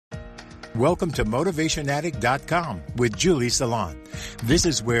Welcome to MotivationAddict.com with Julie Salant. This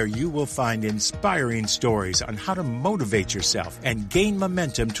is where you will find inspiring stories on how to motivate yourself and gain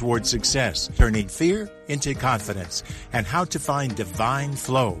momentum towards success, turning fear into confidence, and how to find divine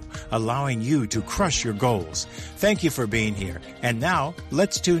flow, allowing you to crush your goals. Thank you for being here. And now,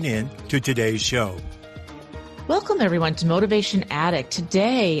 let's tune in to today's show. Welcome, everyone, to Motivation Addict.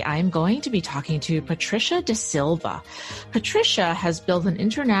 Today, I'm going to be talking to Patricia De Silva. Patricia has built an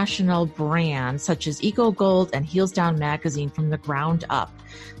international brand such as Eco Gold and Heels Down magazine from the ground up.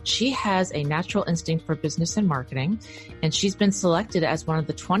 She has a natural instinct for business and marketing, and she's been selected as one of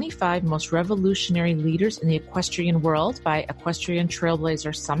the 25 most revolutionary leaders in the equestrian world by Equestrian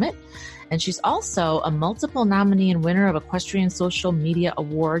Trailblazer Summit. And she's also a multiple nominee and winner of Equestrian Social Media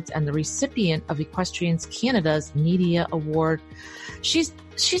Awards and the recipient of Equestrians Canada's Media Award. She's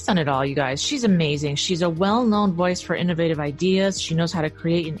done it all, you guys. She's amazing. She's a well-known voice for innovative ideas. She knows how to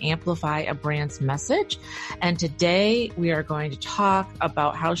create and amplify a brand's message. And today we are going to talk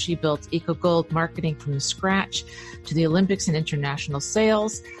about how she built Eco Gold marketing from scratch to the Olympics and international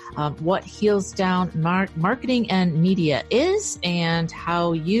sales, what Heels Down marketing and media is, and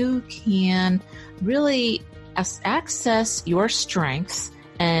how you can really access your strengths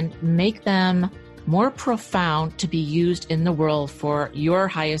and make them more profound to be used in the world for your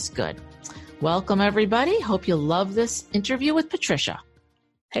highest good. Welcome, everybody. Hope you love this interview with Patricia.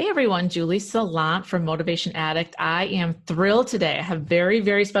 Hey, everyone. Julie Salant from Motivation Addict. I am thrilled today. I have a very,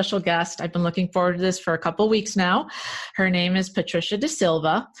 very special guest. I've been looking forward to this for a couple weeks now. Her name is Patricia De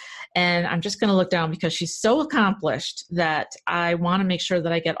Silva. And I'm just going to look down because she's so accomplished that I want to make sure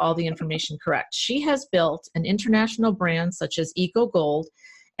that I get all the information correct. She has built an international brand such as Eco Gold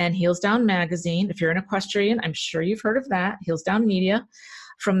and Heels Down magazine. If you're an equestrian, I'm sure you've heard of that. Heels Down Media.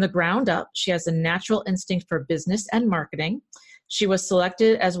 From the ground up, she has a natural instinct for business and marketing. She was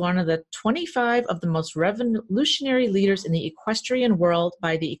selected as one of the 25 of the most revolutionary leaders in the equestrian world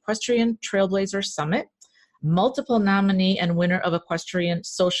by the Equestrian Trailblazer Summit, multiple nominee and winner of Equestrian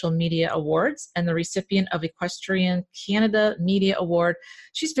Social Media Awards, and the recipient of Equestrian Canada Media Award.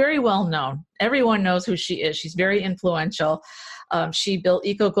 She's very well known. Everyone knows who she is. She's very influential. She built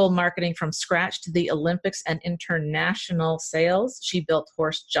Eco Gold marketing from scratch to the Olympics and international sales. She built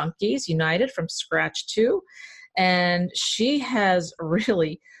Horse Junkies United from scratch too. And she has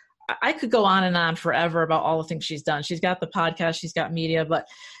really, I could go on and on forever about all the things she's done. She's got the podcast, she's got media, but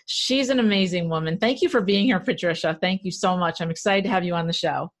she's an amazing woman. Thank you for being here, Patricia. Thank you so much. I'm excited to have you on the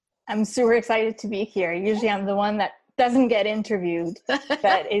show. I'm super excited to be here. Usually I'm the one that doesn't get interviewed,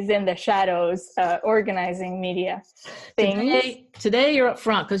 that is in the shadows, organizing media things. Today you're up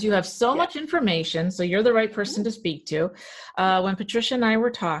front because you have so much information, so you're the right person to speak to. When Patricia and I were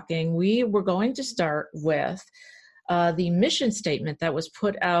talking, we were going to start with the mission statement that was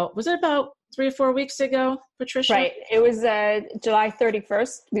put out. Was it about 3 or 4 weeks ago, Patricia? Right. It was July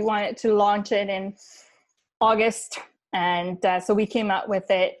 31st. We wanted to launch it in August. And so we came out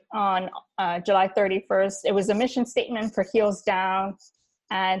with it on July 31st. It was a mission statement for Heels Down.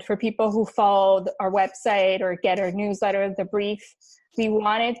 And for people who followed our website or get our newsletter, The Brief, we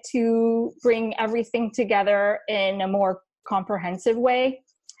wanted to bring everything together in a more comprehensive way.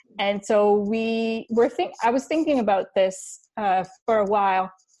 And so I was thinking about this for a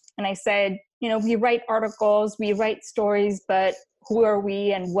while. And I said, we write articles, we write stories, but who are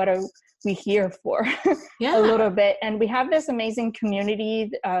we and what are we here for? A little bit. And we have this amazing community,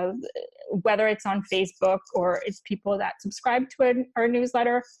 whether it's on Facebook or it's people that subscribe to our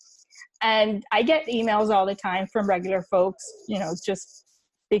newsletter. And I get emails all the time from regular folks, just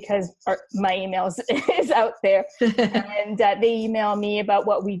because my emails is out there. And they email me about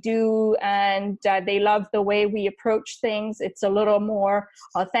what we do, and they love the way we approach things. It's a little more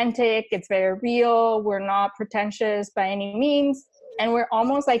authentic. It's very real. We're not pretentious by any means. And we're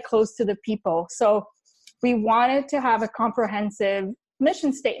almost like close to the people. So we wanted to have a comprehensive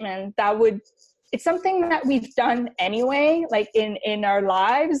mission statement it's something that we've done anyway, like in our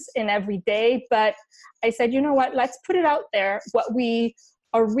lives, in every day. But I said, you know what, let's put it out there, what we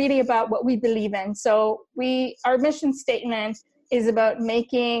are really about, what we believe in. So our mission statement is about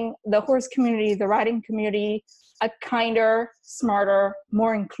making the horse community, the riding community, a kinder, smarter,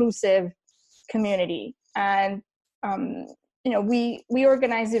 more inclusive community. And we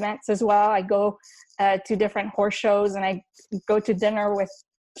organize events as well. I go to different horse shows, and I go to dinner with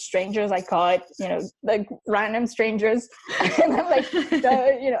strangers, I call it, like random strangers. And I'm like,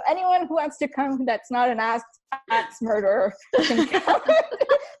 anyone who wants to come that's not an axe murderer can come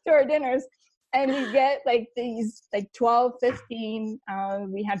to our dinners. And we get like these 12, 15,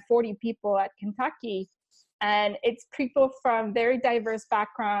 we had 40 people at Kentucky and it's people from very diverse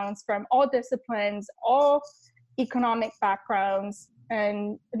backgrounds, from all disciplines, all economic backgrounds.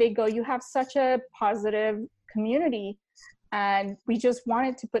 And they go, you have such a positive community. And we just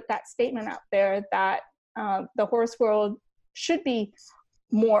wanted to put that statement out there that the horse world should be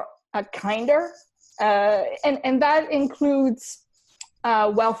more kinder. And that includes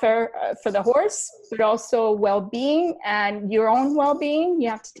welfare for the horse, but also well-being and your own well-being. You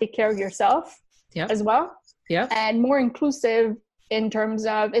have to take care of yourself as well. And more inclusive in terms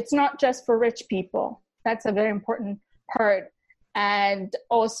of, it's not just for rich people. That's a very important part. And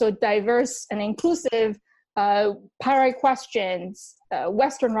also diverse and inclusive, para equestrians,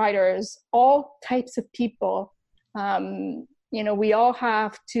 Western riders, all types of people. We all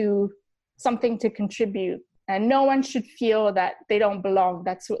have something to contribute, and no one should feel that they don't belong.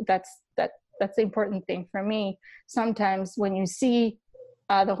 That's the important thing for me. Sometimes when you see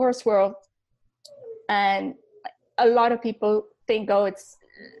the horse world, and a lot of people think, it's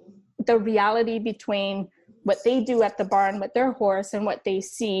the reality between what they do at the barn with their horse and what they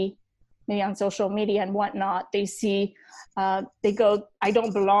see maybe on social media and whatnot. They see, they go, I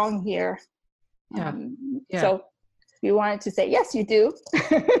don't belong here. So we wanted to say, yes, you do.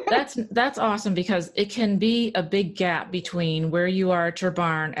 That's awesome, because it can be a big gap between where you are at your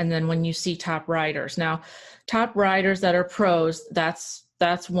barn and then when you see top riders. Now, top riders that are pros, that's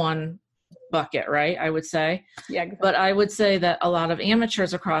one bucket, right? I would say. Yeah. Exactly. But I would say that a lot of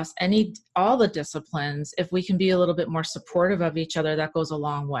amateurs across all the disciplines, if we can be a little bit more supportive of each other, that goes a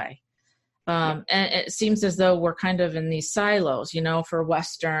long way. And it seems as though we're kind of in these silos, for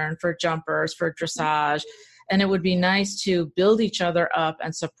Western, for jumpers, for dressage. And it would be nice to build each other up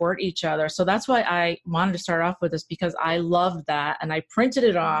and support each other. So that's why I wanted to start off with this, because I loved that. And I printed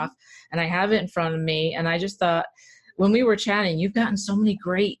it off and I have it in front of me. And I just thought, when we were chatting, you've gotten so many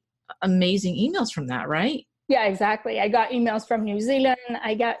great, amazing emails from that, right? Yeah, exactly. I got emails from New Zealand.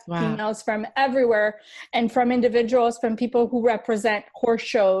 I got emails from everywhere, and from individuals, from people who represent horse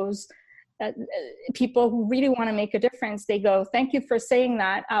shows, people who really want to make a difference. They go, thank you for saying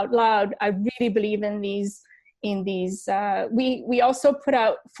that out loud. I really believe in these. We also put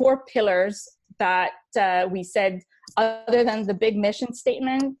out 4 pillars that we said, other than the big mission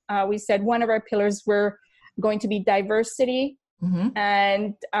statement, we said one of our pillars were going to be diversity.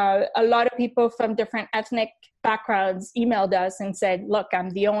 And a lot of people from different ethnic backgrounds emailed us and said, look,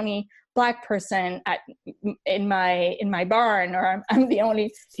 I'm the only Black person in my barn, or I'm the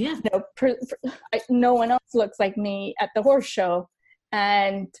only, no one else looks like me at the horse show.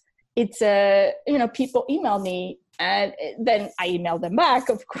 And it's people email me, and then I email them back,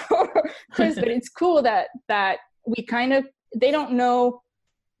 of course, but it's cool that we they don't know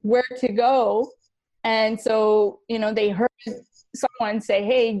where to go. And so, they heard someone say,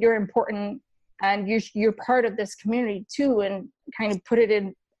 hey, you're important and you're part of this community too, and kind of put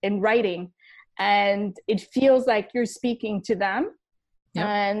it in writing. And it feels like you're speaking to them.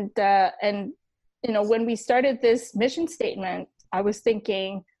 Yep. And when we started this mission statement, I was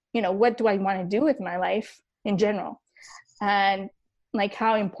thinking, what do I want to do with my life in general? And like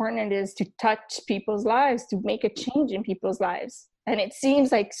how important it is to touch people's lives, to make a change in people's lives. And it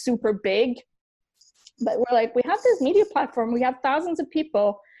seems like super big, but we're like, we have this media platform. We have thousands of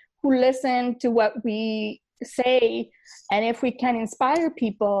people who listen to what we say. And if we can inspire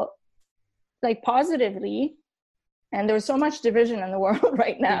people like positively, and there's so much division in the world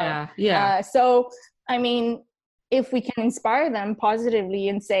right now. Yeah. So, I mean, if we can inspire them positively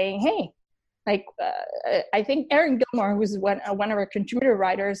and saying, hey, I think Erin Gilmore, who's one of our contributor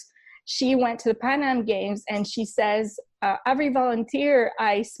riders, she went to the Pan Am Games, and she says, every volunteer,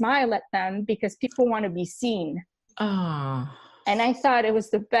 I smile at them because people want to be seen. Oh. And I thought it was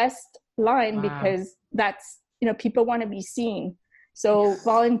the best line, because that's, people want to be seen. So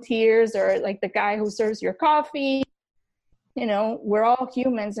volunteers, or like the guy who serves your coffee, we're all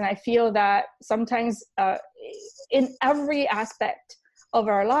humans. And I feel that sometimes in every aspect of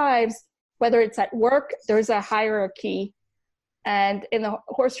our lives, whether it's at work, there's a hierarchy. And in the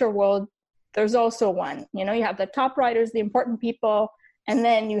horse show world, there's also one. You have the top riders, the important people, and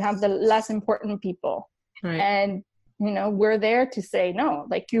then you have the less important people. Right. And, we're there to say, no,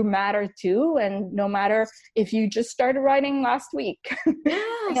 like, you matter too. And no matter if you just started riding last week,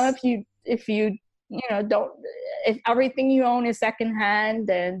 yes. If everything you own is secondhand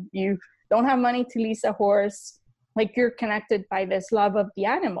and you don't have money to lease a horse, like, you're connected by this love of the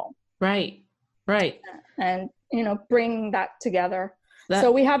animal. Right. And, bring that together.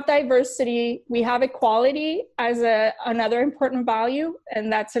 So we have diversity, we have equality as another important value.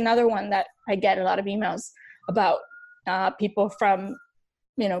 And that's another one that I get a lot of emails about, people from,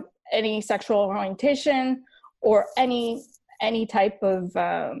 any sexual orientation or any type of,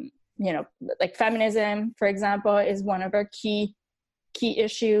 like feminism, for example, is one of our key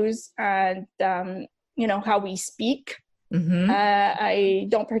issues, and, how we speak. I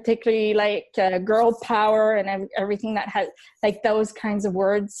don't particularly like girl power and everything that has like those kinds of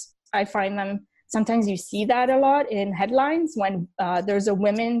words. I find them, sometimes you see that a lot in headlines when there's a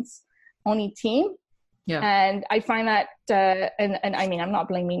women's only team. Yeah. And I find that, and I mean, I'm not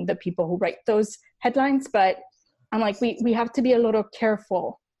blaming the people who write those headlines, but I'm like, we have to be a little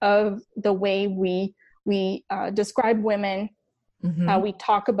careful of the way we describe women, how we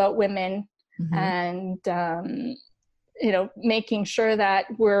talk about women, and, making sure that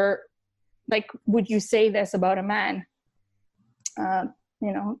we're like, would you say this about a man? And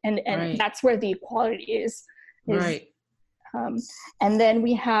right. That's where the equality is right. And then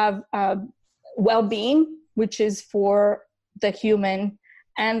we have well-being, which is for the human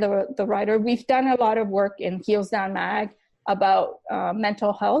and the writer. We've done a lot of work in Heels Down Mag about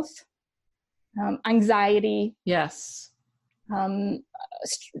mental health, anxiety. Yes.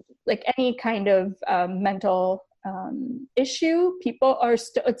 Like any kind of mental issue, people are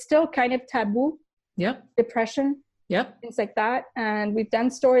it's still kind of taboo. Yep. Depression. Yep. Things like that. And we've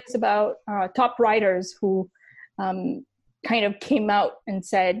done stories about top writers who kind of came out and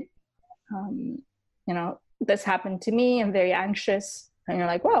said, this happened to me. I'm very anxious. And you're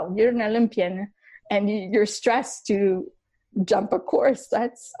like, well, you're an Olympian and you're stressed to jump a course.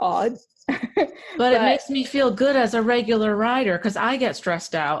 That's odd. But it makes me feel good as a regular writer because I get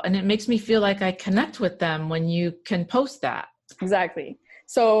stressed out, and it makes me feel like I connect with them when you can post that. Exactly.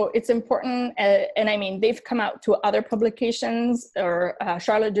 So it's important. And I mean, they've come out to other publications, or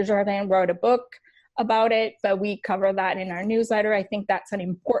Charlotte Desjardins wrote a book about it, but we cover that in our newsletter. I think that's an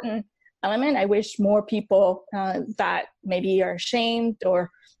important element. I wish more people that maybe are ashamed or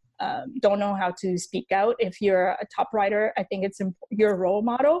don't know how to speak out. If you're a top writer, I think you're a role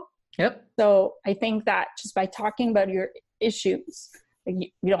model. Yep. So I think that just by talking about your issues, like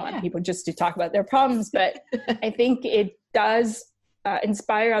you don't want people just to talk about their problems, but I think it does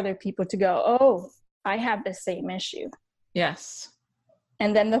inspire other people to go, oh, I have the same issue. Yes.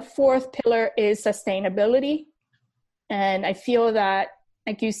 And then the fourth pillar is sustainability. And I feel that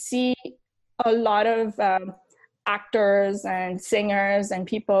like you see a lot of actors and singers and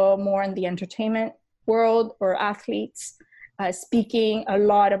people more in the entertainment world or athletes speaking a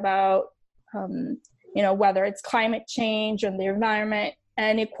lot about, whether it's climate change or the environment.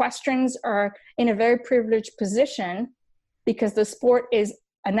 And equestrians are in a very privileged position because the sport is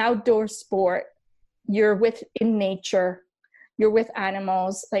an outdoor sport. You're in nature, you're with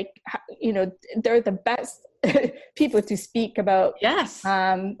animals, they're the best people to speak about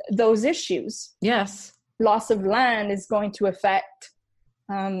those issues. Yes. Loss of land is going to affect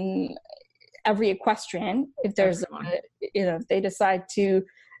every equestrian if there's if they decide to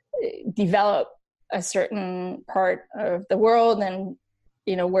develop a certain part of the world and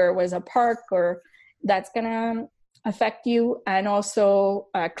where it was a park, or that's gonna affect you. And also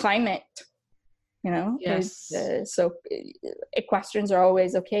climate, yes. So equestrians are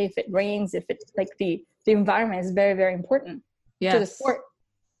always okay if it rains, if it's like the environment is very, very important to the sport.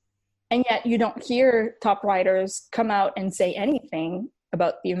 And yet you don't hear top riders come out and say anything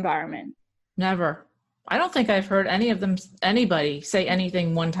about the environment. Never. I don't think I've heard anybody say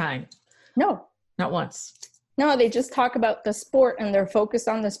anything one time. No. Not once. No, they just talk about the sport and they're focused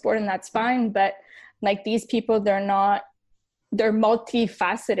on the sport, and that's fine. But like these people, they're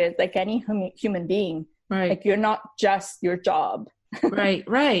multifaceted like any human being. Right. Like you're not just your job. Right.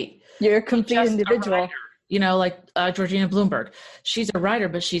 You're a complete individual. Like Georgina Bloomberg. She's a writer,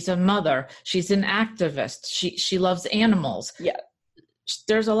 but she's a mother. She's an activist. She loves animals. Yeah.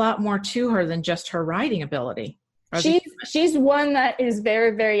 There's a lot more to her than just her writing ability. She's one that is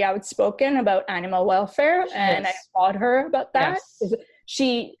very, very outspoken about animal welfare, and I applaud her about that. Yes.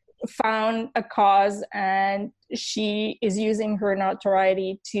 She found a cause, and she is using her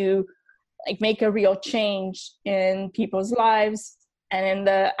notoriety to make a real change in people's lives and in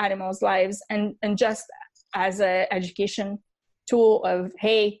the animals' lives, and just as an education tool of,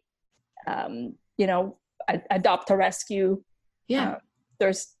 hey, adopt a rescue. Yeah.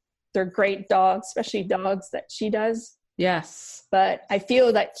 They're great dogs, especially dogs that she does. Yes. But I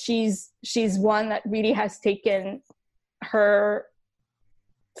feel that she's one that really has taken her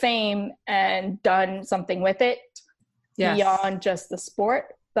fame and done something with it beyond just the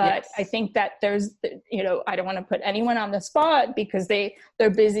sport. But I think that there's, I don't want to put anyone on the spot because they're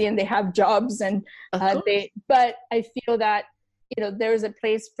busy and they have jobs and but I feel that, there's a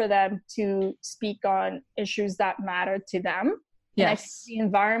place for them to speak on issues that matter to them. Yes. And I think the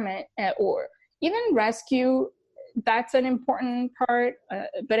environment or, even rescue, that's an important part.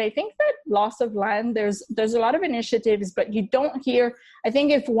 But I think that loss of land, there's a lot of initiatives, but you don't hear, I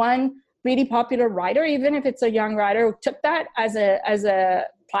think if one really popular writer, even if it's a young writer, took that as a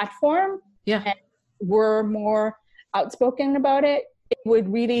platform, Yeah. and were more outspoken about it, it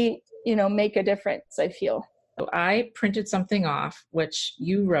would really, make a difference, I feel. So I printed something off, which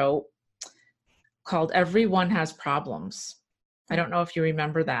you wrote, called Everyone Has Problems. I don't know if you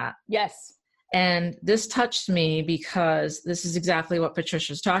remember that. Yes. And this touched me because this is exactly what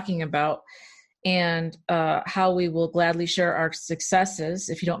Patricia's talking about, and how we will gladly share our successes,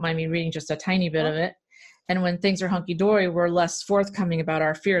 if you don't mind me reading just a tiny bit of it. And when things are hunky-dory, we're less forthcoming about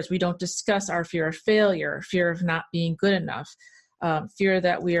our fears. We don't discuss our fear of failure, fear of not being good enough, fear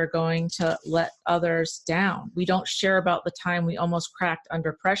that we are going to let others down. We don't share about the time we almost cracked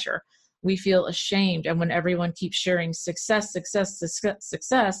under pressure. We feel ashamed. And when everyone keeps sharing success,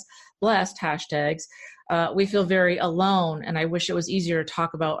 blessed hashtags, we feel very alone. And I wish it was easier to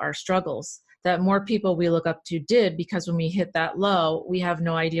talk about our struggles, that more people we look up to did, because when we hit that low, we have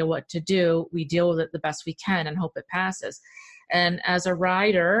no idea what to do. We deal with it the best we can and hope it passes. And as a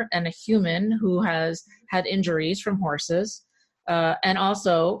rider and a human who has had injuries from horses, and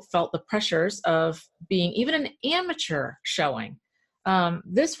also felt the pressures of being even an amateur showing,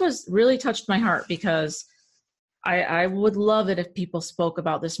 this was really touched my heart, because I would love it if people spoke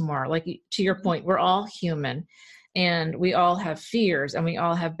about this more. Like, to your point, we're all human, and we all have fears, and we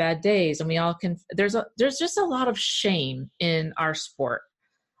all have bad days, and we all can, there's just a lot of shame in our sport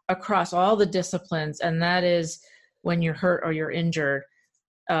across all the disciplines. And that is, when you're hurt or you're injured,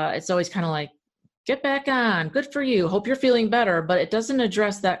 it's always kind of like, get back on, good for you, hope you're feeling better. But it doesn't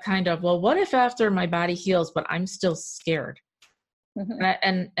address that kind of, well, what if after my body heals, but I'm still scared?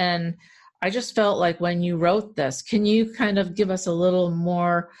 Mm-hmm. And I just felt like when you wrote this, can you kind of give us a little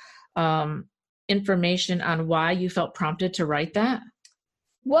more information on why you felt prompted to write that?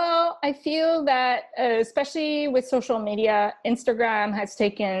 Well, I feel that especially with social media, Instagram has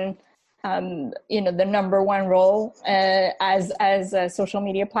taken the number one role as a social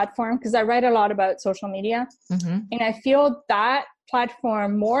media platform, because I write a lot about social media. Mm-hmm. And I feel that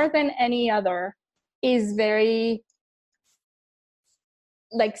platform, more than any other, is very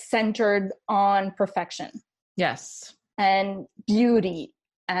centered on perfection. Yes. And beauty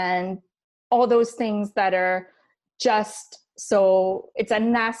and all those things that are just, so it's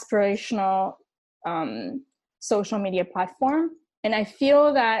an aspirational social media platform. And I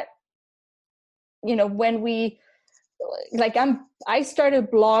feel that, when I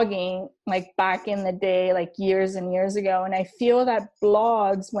started blogging back in the day, years and years ago. And I feel that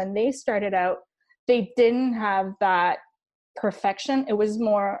blogs, when they started out, they didn't have that perfection. It was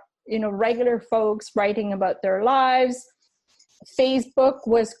more, regular folks writing about their lives. Facebook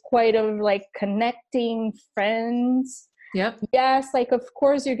was quite of connecting friends. Yep. Yes. Of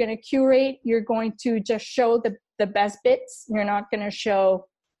course you're going to curate, you're going to just show the best bits. You're not going to show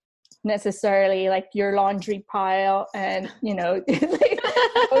necessarily your laundry pile and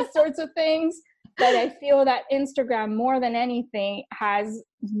those sorts of things. But I feel that Instagram, more than anything, has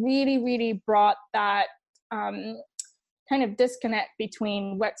really, really brought that kind of disconnect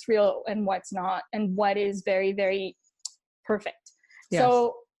between what's real and what's not, and what is very, very perfect. Yes.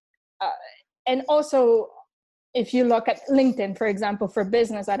 So and also, if you look at LinkedIn, for example, for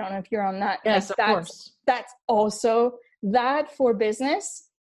business, I don't know if you're on that. Yes, of course. That's also that for business,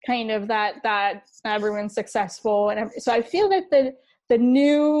 kind of that everyone's successful. And so I feel that the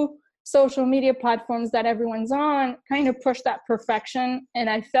new social media platforms that everyone's on kind of push that perfection. And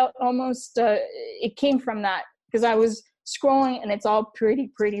I felt almost it came from that, because I was scrolling and it's all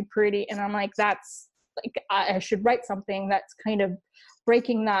pretty. And I'm like, that's I should write something that's kind of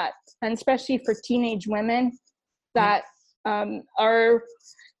breaking that. And especially for teenage women that are,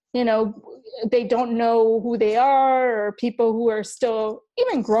 they don't know who they are, or people who are still,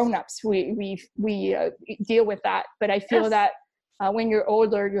 even grown-ups, we deal with that. But I feel that when you're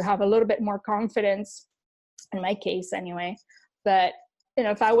older, you have a little bit more confidence, in my case anyway. But,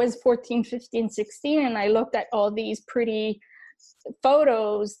 if I was 14, 15, 16, and I looked at all these pretty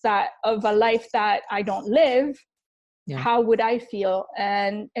photos of a life that I don't live, how would I feel?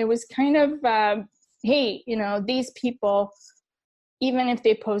 And it was kind of, hey, these people, even if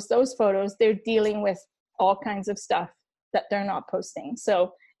they post those photos, they're dealing with all kinds of stuff that they're not posting.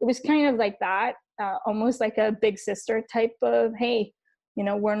 So it was kind of like that, almost like a big sister type of, hey,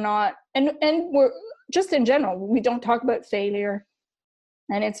 we're not, and we're just in general, we don't talk about failure.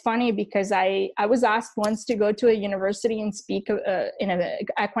 And it's funny because I was asked once to go to a university and speak in an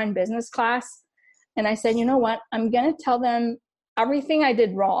equine business class. And I said, you know what, I'm going to tell them everything I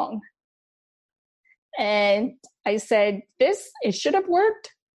did wrong. And I said, it should have worked,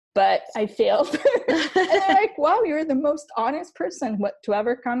 but I failed. And they're like, wow, you're the most honest person to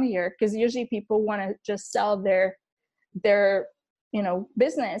ever come here. Because usually people want to just sell their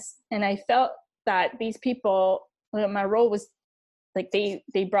business. And I felt that these people, my role was like, they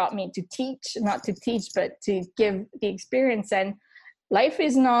brought me to teach, not to teach, but to give the experience. And life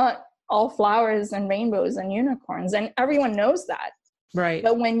is not all flowers and rainbows and unicorns. And everyone knows that. Right.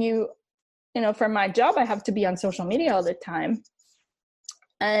 But when for my job, I have to be on social media all the time.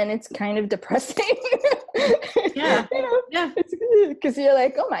 And it's kind of depressing. Yeah. Yeah. Because you're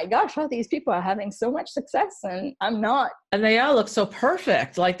like, oh my gosh, all these people are having so much success and I'm not. And they all look so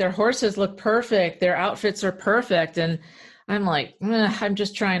perfect. Like their horses look perfect. Their outfits are perfect. And I'm like, I'm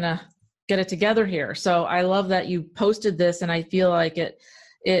just trying to get it together here. So I love that you posted this, and I feel like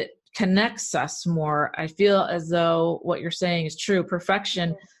it connects us more. I feel as though what you're saying is true.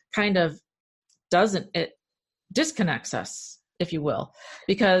 Perfection kind of it disconnects us, if you will,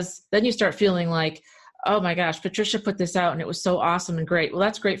 because then you start feeling like, oh my gosh, Patricia put this out and it was so awesome and great. Well,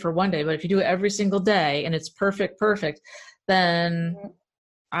 that's great for one day, but if you do it every single day and it's perfect, then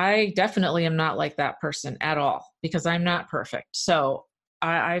I definitely am not like that person at all, because I'm not perfect. So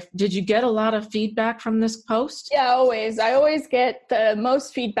did you get a lot of feedback from this post? Yeah, always. I always get the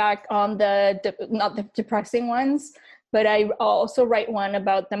most feedback on not the depressing ones, but I also write one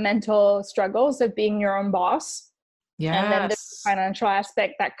about the mental struggles of being your own boss. Yes. And then the financial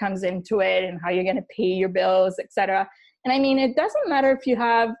aspect that comes into it and how you're going to pay your bills, etc. And I mean, it doesn't matter if you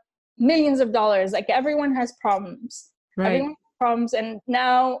have millions of dollars, like everyone has problems. Right. Everyone has problems. And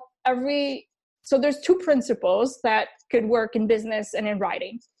now so there's two principles that could work in business and in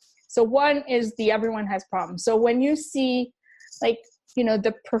writing. So one is everyone has problems. So when you see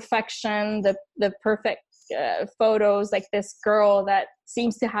the perfection, the perfect photos, like this girl that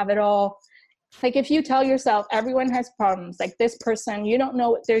seems to have it all, like if you tell yourself everyone has problems, like this person, you don't know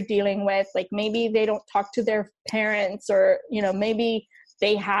what they're dealing with, like maybe they don't talk to their parents, or maybe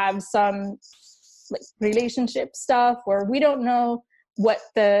they have some like relationship stuff, or we don't know what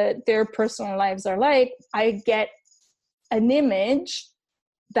their personal lives are like. I get an image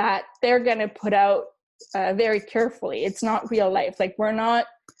that they're going to put out very carefully. It's not real life. Like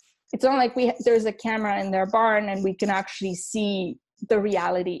it's not like there's a camera in their barn and we can actually see the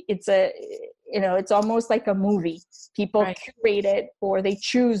reality. It's almost like a movie. People curate it, or they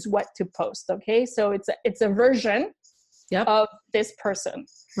choose what to post. Okay. So it's a version of this person.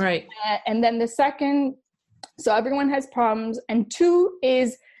 Right. And then the second, so everyone has problems. And two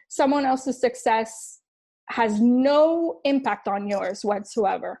is someone else's success has no impact on yours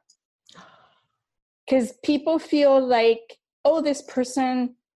whatsoever. Because people feel like, oh, this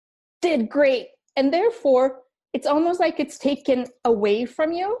person did great. And therefore, it's almost like it's taken away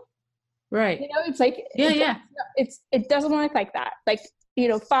from you. Right. It's like, it doesn't work like that. Like,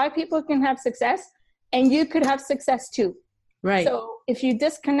 5 people can have success and you could have success too. Right. So if you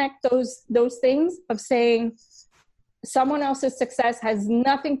disconnect those things of saying someone else's success has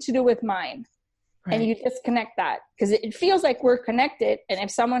nothing to do with mine, and you disconnect that, because it feels like we're connected. And if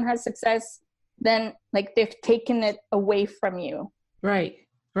someone has success, then like they've taken it away from you. Right.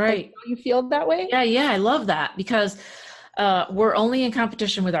 Right. Like, you feel that way? Yeah. I love that, because we're only in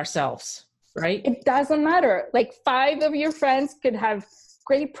competition with ourselves, right? It doesn't matter. Like 5 of your friends could have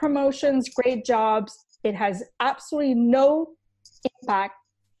great promotions, great jobs. It has absolutely no impact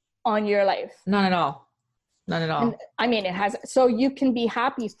on your life. None at all. None at all. And, I mean, it has, so you can be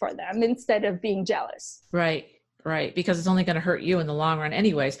happy for them instead of being jealous. Right. Because it's only going to hurt you in the long run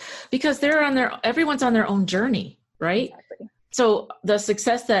anyways, because everyone's on their own journey, right? Exactly. So the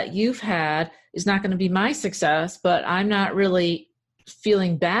success that you've had is not going to be my success, but I'm not really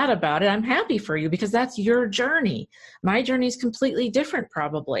feeling bad about it. I'm happy for you, because that's your journey. My journey is completely different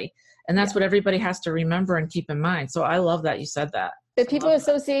probably. And that's what everybody has to remember and keep in mind. So I love that you said that. But people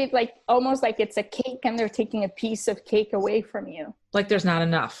associate like almost like it's a cake and they're taking a piece of cake away from you. Like there's not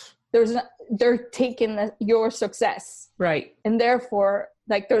enough. They're taking your success. Right. And therefore,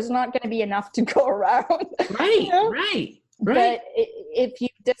 like there's not going to be enough to go around. Right. Right. But if you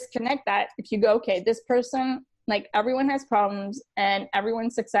disconnect that, if you go, okay, this person, like everyone has problems and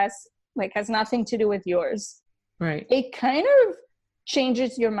everyone's success like has nothing to do with yours. Right. It kind of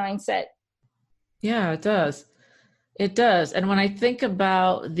changes your mindset. Yeah, it does. It does. And when I think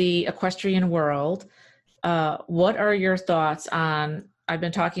about the equestrian world, what are your thoughts on, I've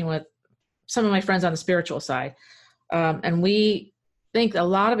been talking with some of my friends on the spiritual side, and we think a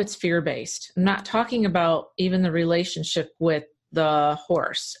lot of it's fear-based. I'm not talking about even the relationship with the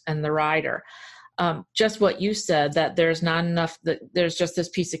horse and the rider. just what you said, that there's not enough, that there's just this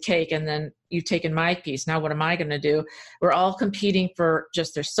piece of cake and then you've taken my piece. Now what am I going to do? We're all competing for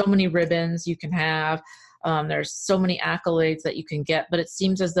just, there's so many ribbons you can have. There's so many accolades that you can get, but it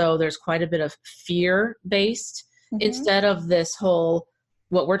seems as though there's quite a bit of fear-based instead of this whole,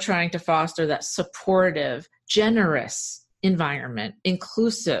 what we're trying to foster, that supportive, generous environment,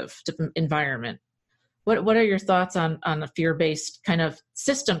 inclusive environment. What are your thoughts on a fear-based kind of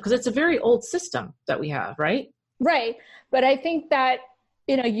system? Because it's a very old system that we have, right? Right. But I think that,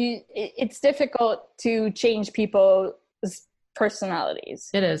 it's difficult to change people's personalities.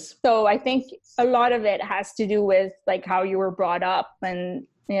 It is. So I think a lot of it has to do with like how you were brought up and,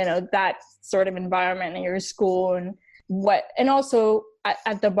 that sort of environment in your school and also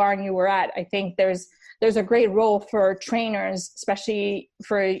at the barn you were at. I think there's a great role for trainers, especially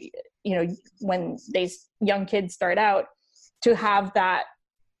for, when these young kids start out, to have that,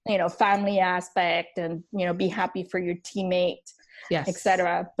 family aspect and, be happy for your teammate, yes,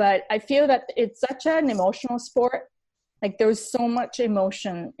 etc. But I feel that it's such an emotional sport. Like there's so much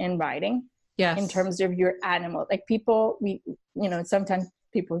emotion in riding, yes, in terms of your animal. Like people, sometimes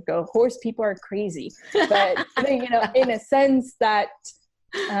people go, horse people are crazy, but in a sense that,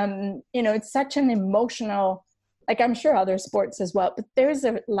 it's such an emotional, like I'm sure other sports as well, but there's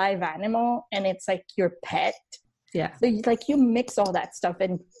a live animal and it's like your pet. Yeah. So you mix all that stuff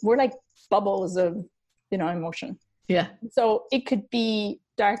and we're like bubbles of, emotion. Yeah. So it could be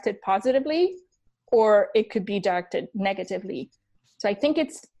directed positively or it could be directed negatively. So I think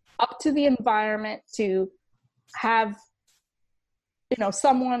it's up to the environment to have,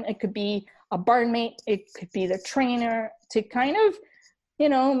 someone, it could be a barn mate, it could be the trainer, to kind of,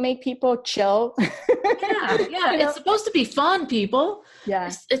 make people chill. Yeah. It's supposed to be fun, people.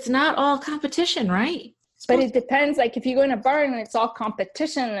 Yeah. It's not all competition, right? But it depends. Like if you go in a barn and it's all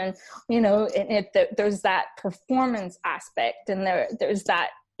competition and, there's that performance aspect and there's that,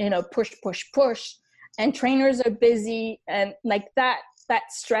 push. And trainers are busy and like that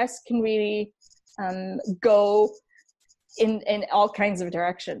stress can really go in all kinds of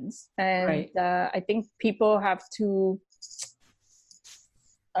directions. And right. I think people have to,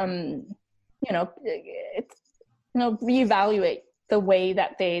 reevaluate the way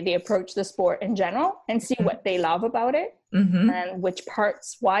that they approach the sport in general and see what they love about it and which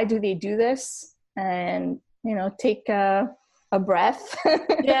parts, why do they do this? And, take a breath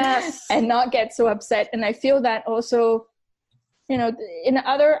yes, and not get so upset. And I feel that also, in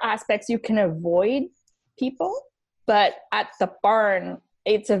other aspects, you can avoid people, but at the barn,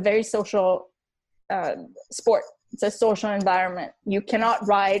 it's a very social sport. It's a social environment. You cannot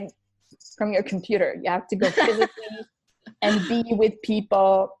ride from your computer. You have to go physically and be with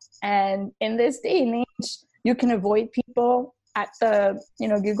people. And in this day and age, you can avoid people at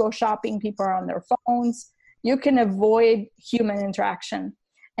you go shopping, people are on their phones. You can avoid human interaction.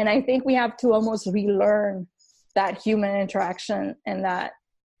 And I think we have to almost relearn that human interaction and that,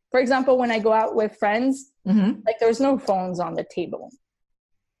 for example, when I go out with friends, like there's no phones on the table.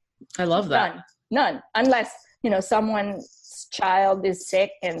 I love that. None. Unless, someone's child is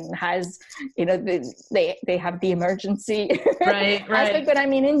sick and has, they have the emergency. Right. aspect. But I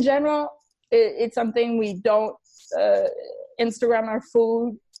mean, in general, it's something we don't Instagram our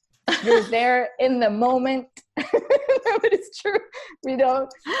food. You're there in the moment. But it's true. We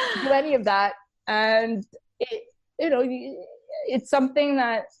don't do any of that. And it's something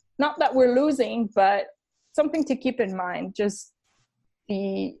that, not that we're losing, but something to keep in mind. Just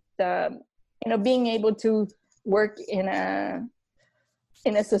the being able to work in a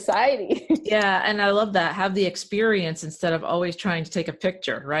society. Yeah. And I love that. Have the experience instead of always trying to take a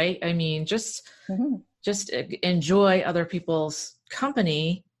picture, right? I mean, just enjoy other people's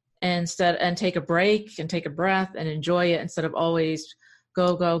company and take a break and take a breath and enjoy it instead of always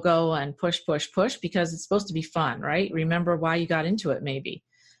go and push, because it's supposed to be fun, right? Remember why you got into it. Maybe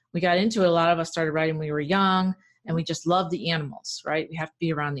we got into it. A lot of us started riding when we were young and we just love the animals, right? We have to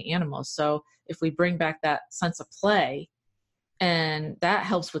be around the animals. So if we bring back that sense of play, and that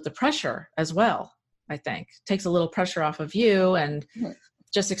helps with the pressure as well, I think takes a little pressure off of you and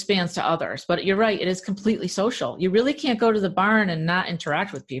just expands to others. But you're right. It is completely social. You really can't go to the barn and not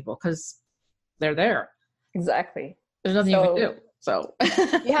interact with people because they're there. Exactly. There's nothing you can do. So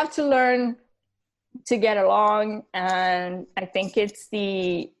you have to learn to get along. And I think it's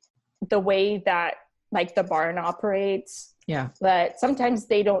the way that like the barn operates. Yeah. But sometimes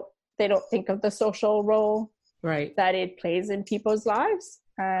they don't think of the social role right. that it plays in people's lives.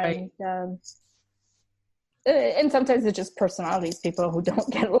 And right. And sometimes it's just personalities, people who don't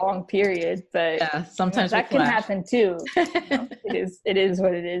get along, period. But yeah, sometimes that can happen too. It is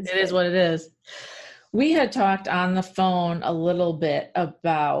what it is. It is what it is. We had talked on the phone a little bit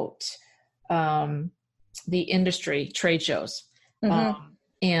about the industry trade shows. Mm-hmm.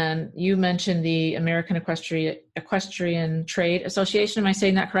 And you mentioned the American Equestrian Trade Association. Am I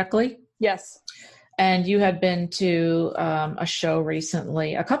saying that correctly? Yes. And you had been to a show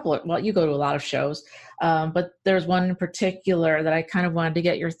recently, you go to a lot of shows, but there's one in particular that I kind of wanted to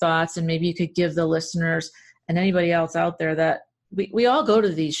get your thoughts, and maybe you could give the listeners and anybody else out there that we all go to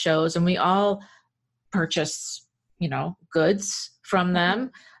these shows and we all purchase, goods from them.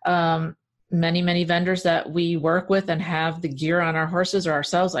 Many vendors that we work with and have the gear on our horses or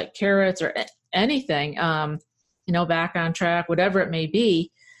ourselves, like carrots or anything, Back on Track, whatever it may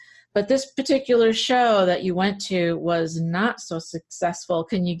be. But this particular show that you went to was not so successful.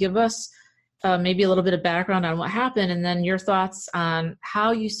 Can you give us maybe a little bit of background on what happened, and then your thoughts on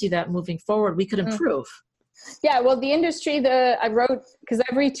how you see that moving forward we could improve? Yeah, well, the industry, I wrote, because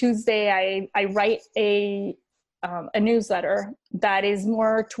every Tuesday I write a newsletter that is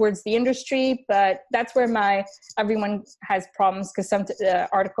more towards the industry, but that's where everyone has problems, because some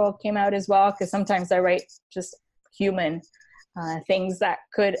article came out as well, because sometimes I write just human things that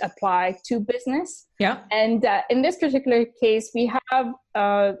could apply to business. Yeah. And in this particular case, we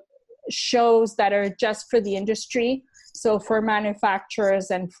have shows that are just for the industry. So for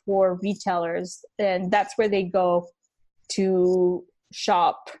manufacturers and for retailers, and that's where they go to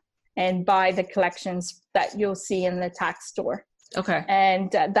shop and buy the collections that you'll see in the tax store. Okay.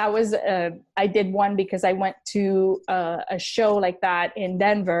 And that was, I did one because I went to a show like that in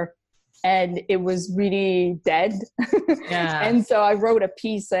Denver, and it was really dead. Yeah. And so I wrote a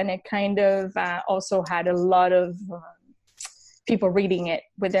piece, and it kind of also had a lot of people reading it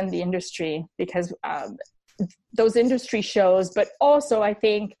within the industry, because those industry shows, but also I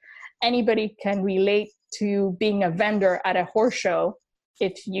think anybody can relate to being a vendor at a horse show.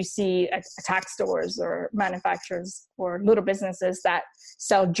 If you see tax stores or manufacturers or little businesses that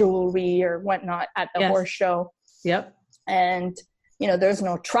sell jewelry or whatnot at the horse show. Yep. And, there's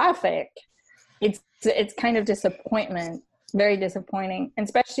no traffic. It's kind of disappointment, very disappointing. And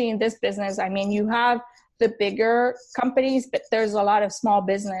especially in this business, I mean, you have the bigger companies, but there's a lot of small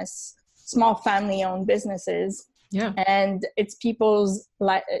family-owned businesses. Yeah. And it's people's,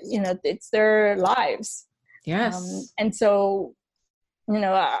 it's their lives. Yes. And so,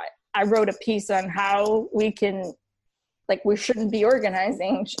 I wrote a piece on how we can, we shouldn't be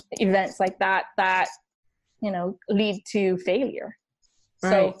organizing events like that, lead to failure.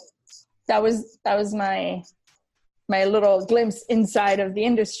 Right. So that was my little glimpse inside of the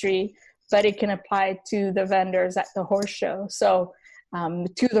industry, but it can apply to the vendors at the horse show. So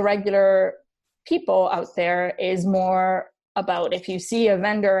to the regular people out there is more about, if you see a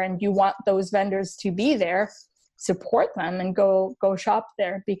vendor and you want those vendors to be there, support them and go shop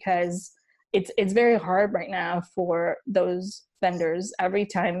there, because it's very hard right now for those vendors. Every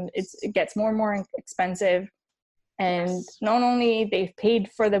time it gets more and more expensive, and not only they've paid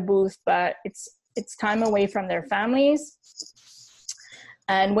for the booth, but it's time away from their families.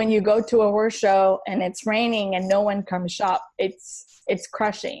 And when you go to a horse show and it's raining and no one comes shop, it's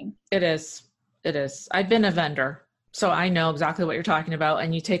crushing. It is. I've been a vendor, so I know exactly what you're talking about.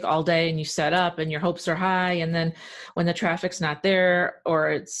 And you take all day and you set up and your hopes are high. And then when the traffic's not there,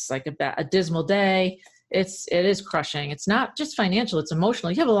 or it's like a dismal day, it is crushing. It's not just financial, it's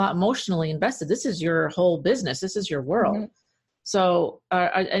emotional. You have a lot emotionally invested. This is your whole business. This is your world. Mm-hmm. So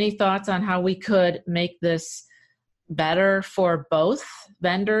any thoughts on how we could make this better for both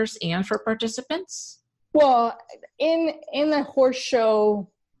vendors and for participants? Well, in the horse show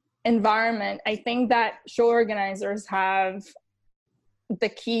environment, I think that show organizers have the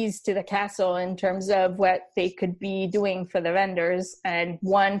keys to the castle in terms of what they could be doing for the vendors. And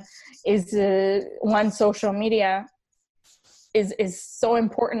one is social media is so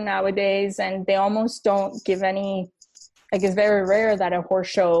important nowadays, and they almost don't give any. It's very rare that a horse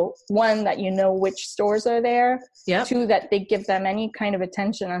show, one, that which stores are there. Yep. Two, that they give them any kind of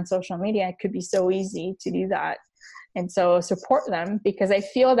attention on social media. It could be so easy to do that. And so support them, because I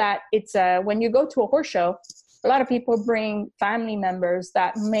feel that it's when you go to a horse show, a lot of people bring family members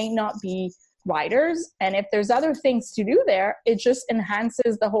that may not be riders. And if there's other things to do there, it just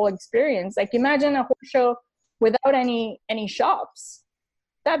enhances the whole experience. Like, imagine a horse show without any shops.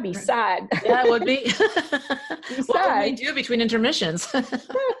 That'd be sad. Yeah, it would be. What would we do between intermissions?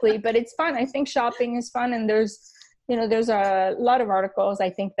 Exactly, but it's fun. I think shopping is fun, and there's a lot of articles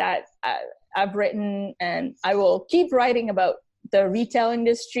I think that I've written, and I will keep writing about the retail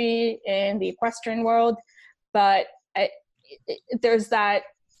industry in the equestrian world. but there's that,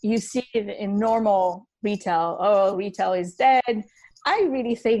 you see it in normal retail. Oh, retail is dead. I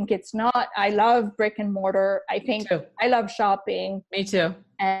really think it's not. I love brick and mortar. I love shopping. Me too.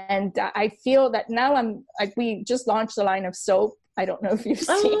 And I feel that now we just launched a line of soap. I don't know if you've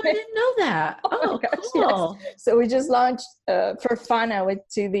seen it. I didn't know that. Oh, gosh, cool. Yes. So we just launched for fun. I went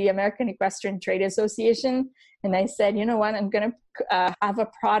to the American Equestrian Trade Association, and I said, you know what, I'm going to have a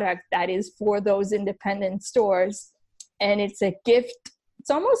product that is for those independent stores. And it's a gift.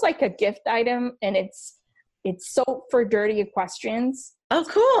 It's almost like a gift item, and it's soap for dirty equestrians. Oh,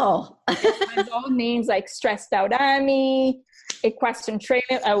 cool. It has all names like Stressed Out Amy, Equestrian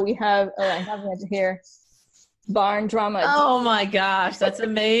Trainer. I have it here. Barn Drama. Oh my gosh, that's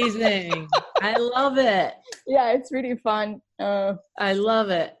amazing. I love it. Yeah, it's really fun. I love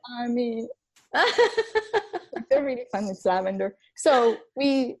it. I mean, they're really fun. It's lavender. So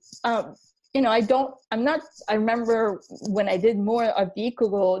we, I remember when I did more of the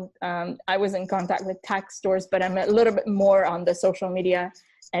EcoGold, I was in contact with tax stores, but I'm a little bit more on the social media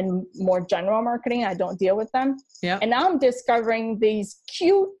and more general marketing. I don't deal with them. Yeah. And now I'm discovering these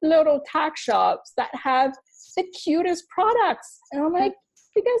cute little tax shops that have the cutest products. And I'm like,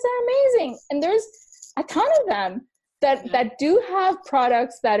 you guys are amazing. And there's a ton of them that do have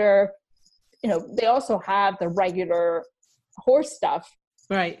products that are, they also have the regular horse stuff.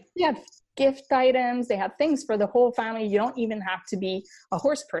 Right. They have gift items. They have things for the whole family. You don't even have to be a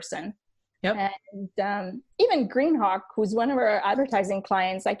horse person. Yep. And even Greenhawk, who's one of our advertising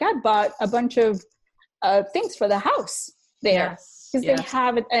clients, like I bought a bunch of things for the house there. Because they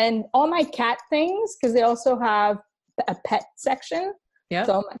have it, and all my cat things, because they also have a pet section. Yeah.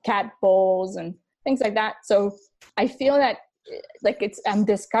 So cat bowls and things like that. So I feel that I'm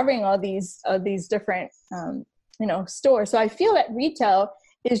discovering all these different stores. So I feel that retail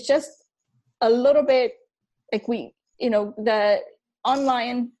is just a little bit like the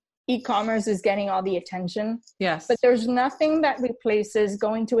online e-commerce is getting all the attention. Yes. But there's nothing that replaces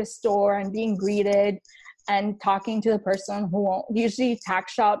going to a store and being greeted and talking to the person usually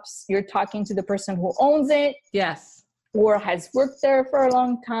tax shops, you're talking to the person who owns it. Yes. Or has worked there for a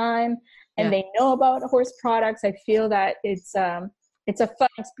long time, and they know about horse products. I feel that it's a fun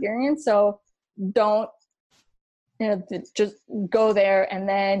experience. So don't, just go there and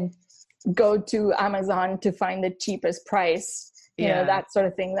then go to Amazon to find the cheapest price, that sort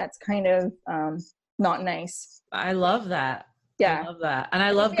of thing. That's kind of not nice. I love that. Yeah. I love that. And I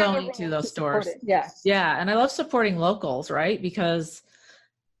love going to those stores. Yeah. Yeah. And I love supporting locals, right? Because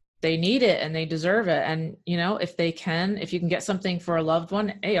they need it and they deserve it. And, if you can get something for a loved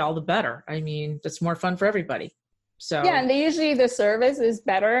one, hey, all the better. I mean, it's more fun for everybody. So yeah. And usually the service is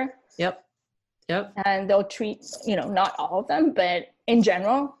better. Yep. And they'll treat, not all of them, but in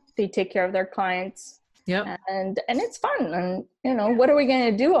general, they take care of their clients. Yep. And it's fun. And, what are we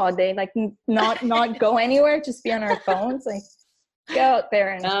going to do all day? Like not go anywhere, just be on our phones. Like, get out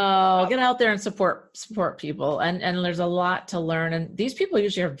there and get out there and support people. And there's a lot to learn. And these people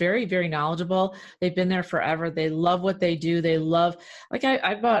usually are very, very knowledgeable. They've been there forever. They love what they do. They love, like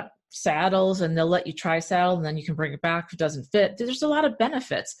I bought saddles, and they'll let you try saddle, and then you can bring it back if it doesn't fit. There's a lot of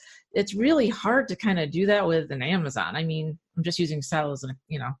benefits. It's really hard to kind of do that with an Amazon. I mean, I'm just using saddles and,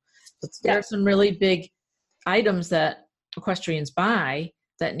 there are some really big items that equestrians buy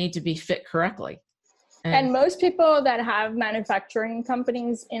that need to be fit correctly. And most people that have manufacturing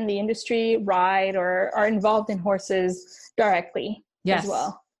companies in the industry ride or are involved in horses directly as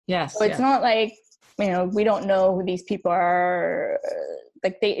well. Yes. So it's not like, we don't know who these people are.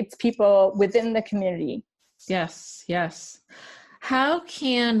 It's people within the community. Yes. How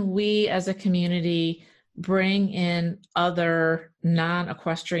can we as a community bring in other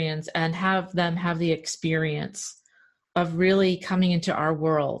non-equestrians and have them have the experience of really coming into our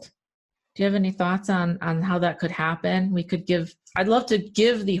world? Do you have any thoughts on how that could happen? I'd love to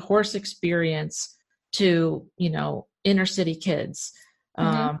give the horse experience to, inner city kids,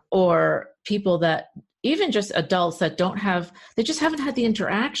 or people that, even just adults that they just haven't had the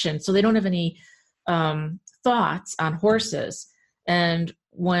interaction. So they don't have any thoughts on horses. And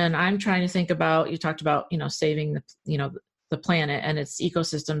when I'm trying to think about, you talked about, saving the planet and its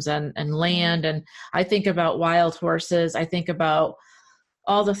ecosystems and land. And I think about wild horses. I think about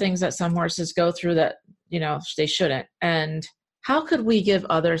all the things that some horses go through that, they shouldn't. And how could we give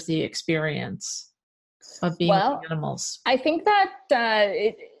others the experience of being animals? I think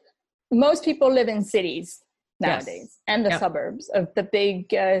that most people live in cities nowadays and the suburbs of the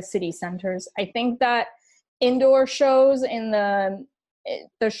big city centers. I think that indoor shows in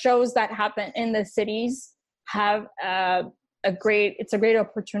the shows that happen in the cities have it's a great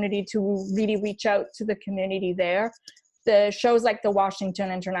opportunity to really reach out to the community there. The shows like the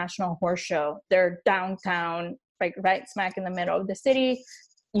Washington International Horse Show, they're downtown, like right smack in the middle of the city.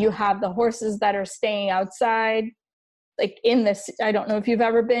 You have the horses that are staying outside, like in this. I don't know if you've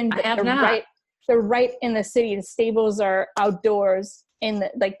ever been, but I have not. They're right in the city. The stables are outdoors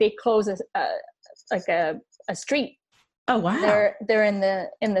like they close a street. Oh, wow. They're in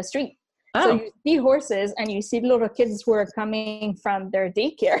the street. Oh. So you see horses and you see little kids who are coming from their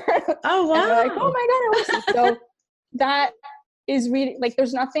daycare. Oh, wow. And they're like, oh my God, horses. So that is really, like,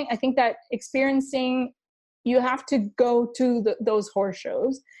 there's nothing, I think that experiencing, you have to go to those horse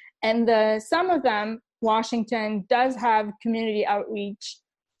shows. And some of them, Washington does have community outreach.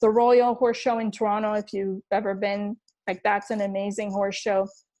 The Royal Horse Show in Toronto, if you've ever been, like, that's an amazing horse show.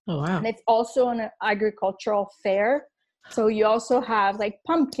 Oh, wow. And it's also an agricultural fair. So you also have like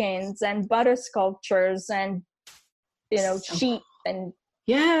pumpkins and butter sculptures and, sheep and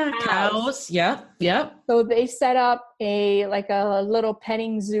cows. Yep. So they set up a little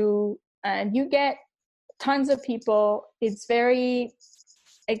petting zoo, and you get tons of people. It's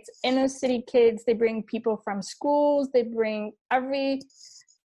inner city kids. They bring people from schools. They bring every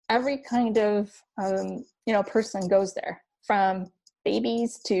kind of person goes there, from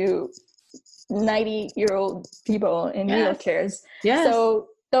babies to 90-year-old people in wheelchairs. Yes. So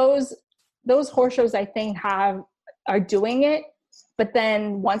those horse shows, I think, are doing it. But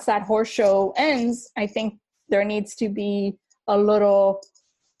then once that horse show ends, I think there needs to be a little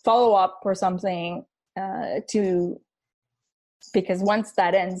follow-up or something because once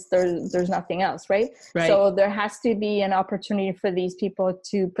that ends, there's nothing else, right? So there has to be an opportunity for these people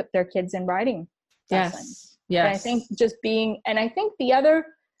to put their kids in riding lessons. Yes. And I think I think the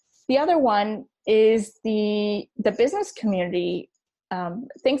other one is the business community.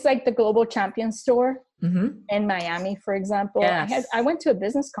 Things like the Global Champion Store in Miami, for example. Yes. I went to a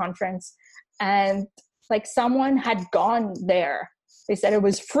business conference, and like someone had gone there. They said it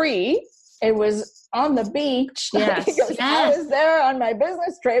was free. It was on the beach. Yes. I was there on my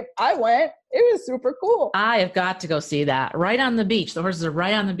business trip. I went. It was super cool. I have got to go see that. Right on the beach. The horses are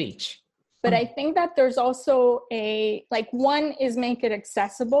right on the beach. But I think that there's also one is make it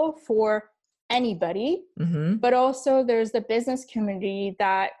accessible for anybody, but also there's the business community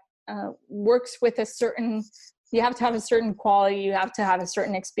that works with you have to have a certain quality, you have to have a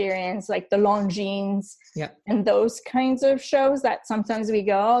certain experience, like the Longines and those kinds of shows that sometimes we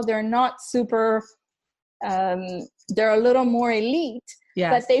go, they're not super, they're a little more elite,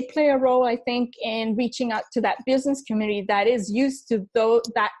 but they play a role, I think, in reaching out to that business community that is used to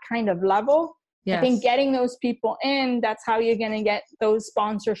that kind of level. Yes. I think getting those people in, that's how you're going to get those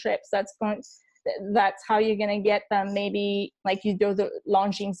sponsorships. That's how you're going to get them. Maybe like you do the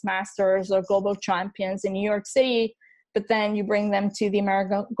Longines Masters or Global Champions in New York City, but then you bring them to the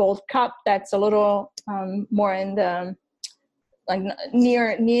American Gold Cup. That's a little more in the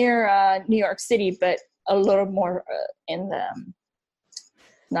near New York City, but a little more in the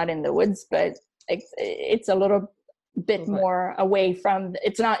not in the woods, but it's a little bit more away from.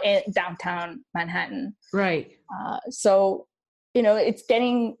 It's not in downtown Manhattan, right? So. It's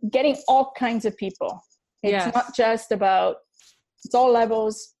getting all kinds of people. It's not just about, it's all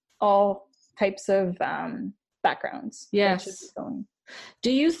levels, all types of backgrounds. Yes.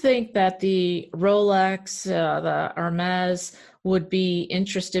 Do you think that the Rolex, the Hermes would be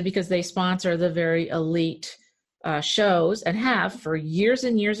interested, because they sponsor the very elite shows and have for years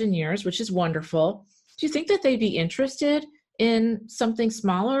and years and years, which is wonderful. Do you think that they'd be interested in something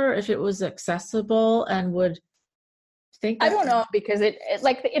smaller if it was accessible and would think? I don't know, because it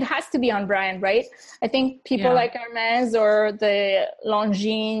has to be on brand, right? I think people like Hermes or the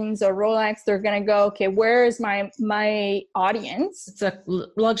Longines or Rolex, they're going to go, okay, where is my audience? It's a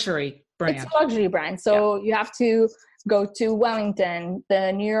luxury brand. It's a luxury brand. So you have to go to Wellington,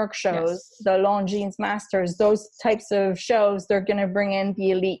 the New York shows, the Longines Masters, those types of shows, they're going to bring in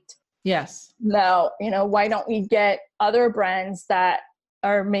the elite. Yes. Now, why don't we get other brands that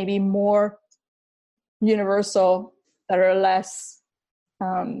are maybe more universal, that are less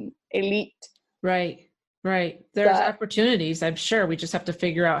elite? Right. There's opportunities, I'm sure. We just have to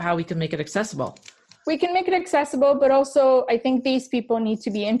figure out how we can make it accessible. We can make it accessible, but also I think these people need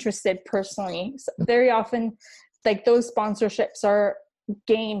to be interested personally. So very often, like, those sponsorships are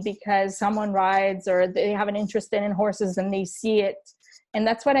gained because someone rides or they have an interest in horses and they see it. And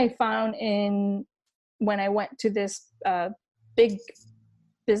that's what I found when I went to this big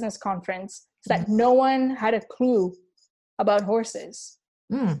business conference, that no one had a clue about horses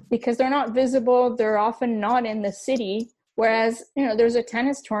because they're not visible. They're often not in the city. Whereas, there's a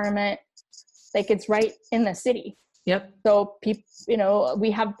tennis tournament, like, it's right in the city. Yep. So people,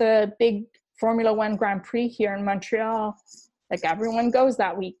 we have the big Formula One Grand Prix here in Montreal. Like everyone goes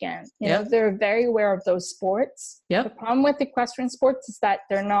that weekend. They're very aware of those sports. Yep. The problem with equestrian sports is that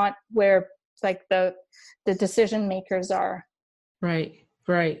they're not where like the decision makers are. Right.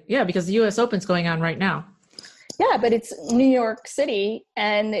 Yeah, because the U.S. Open's going on right now. Yeah, but it's New York City,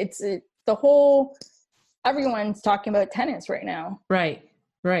 and everyone's talking about tennis right now. Right.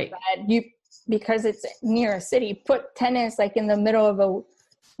 Because it's near a city, put tennis like in the middle of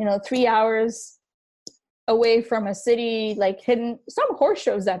 3 hours away from a city, like hidden. Some horse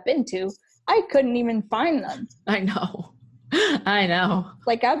shows I've been to, I couldn't even find them. I know.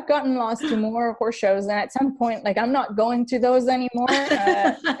 Like I've gotten lost to more horse shows, and at some point, like I'm not going to those anymore.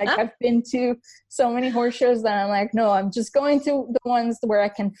 Like I've been to so many horse shows that I'm like, no, I'm just going to the ones where I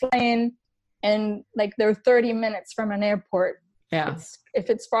can fly in, and like they're 30 minutes from an airport. Yeah. If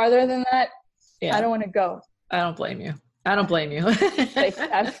it's farther than that, yeah. I don't want to go. I don't blame you. You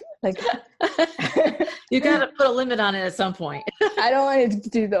got to put a limit on it at some point. I don't want to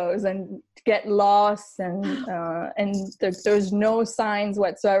do those and get lost, and there's no signs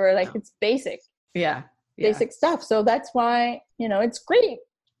whatsoever. Like it's basic. Yeah. Basic stuff. So that's why, it's great.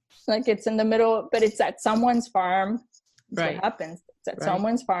 Like it's in the middle, but it's at someone's farm. That's right. what happens. It's at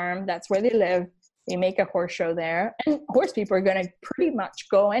someone's farm. That's where they live. They make a horse show there, and horse people are going to pretty much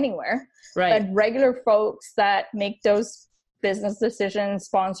go anywhere. Right. But regular folks that make those business decisions,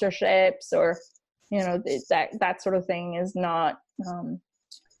 sponsorships, or that sort of thing is not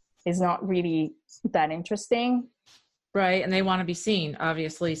really that interesting. Right, and they want to be seen,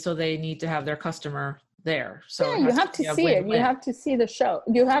 obviously, so they need to have their customer there. So yeah, you have to see it. You have to see the show.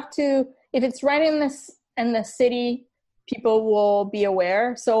 You have to, if it's right in the city, people will be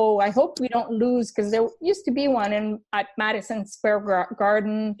aware. So I hope we don't lose, because there used to be one at Madison Square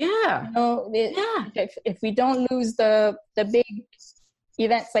Garden. Yeah. If we don't lose the big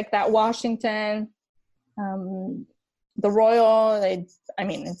events like that, Washington, the Royal, it's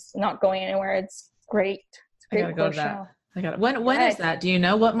not going anywhere. It's great. It's a great horse show. I got it. When is that? Do you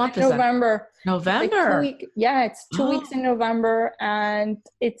know what month is November. that? November. It's 2 weeks in November, and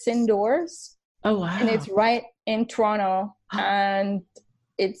it's indoors. Oh wow! And it's right in Toronto, and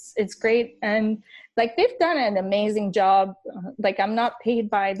it's great. And like they've done an amazing job. Like I'm not paid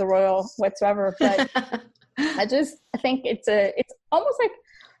by the Royal whatsoever, but I think it's almost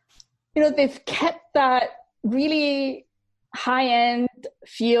like they've kept that really high end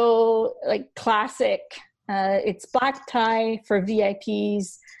feel, like classic. It's black tie for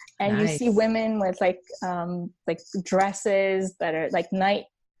VIPs, and nice. You see women with like dresses that are like night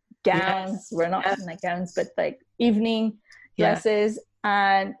gowns. Yes. We're not night gowns, but like evening dresses,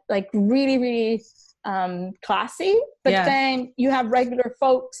 and like really, really classy. But then you have regular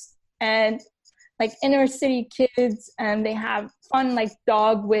folks and like inner city kids, and they have fun like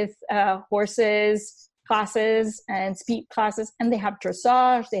dog with horses classes and speed classes, and they have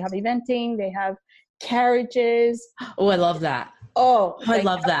dressage, they have eventing, they have carriages. Oh, I love that. I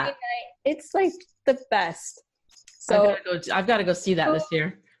love that. Night, it's like the best. So I've got to go see that this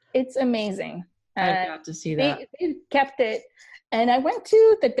year. It's amazing. I've got to see that. They kept it. And I went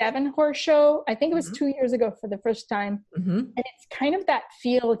to the Devon Horse Show, I think it was 2 years ago for the first time. Mm-hmm. And it's kind of that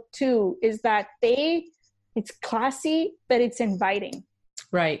feel too, is that it's classy, but it's inviting.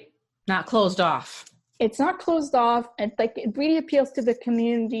 Right. Not closed off. It's not closed off. And like, it really appeals to the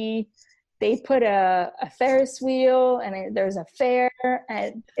community. They put a Ferris wheel, and there's a fair,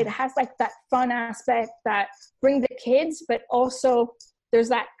 and it has like that fun aspect that bring the kids, but also there's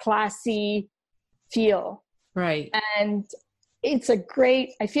that classy feel. Right. And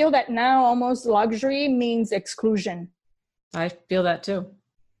I feel that now almost luxury means exclusion. I feel that too.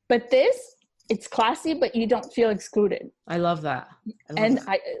 But it's classy, but you don't feel excluded. I love that.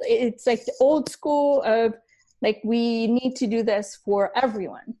 It's like the old school of like, we need to do this for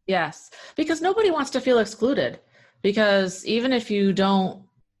everyone. Yes. Because nobody wants to feel excluded, because even if you don't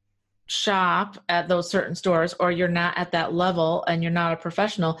shop at those certain stores, or you're not at that level and you're not a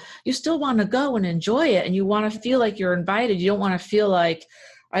professional, you still want to go and enjoy it, and you want to feel like you're invited. You don't want to feel like,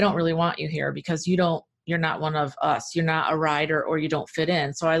 I don't really want you here because you're not one of us, you're not a rider, or you don't fit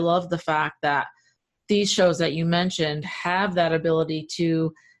in. So I love the fact that these shows that you mentioned have that ability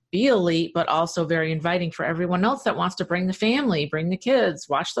to be elite, but also very inviting for everyone else that wants to bring the family, bring the kids,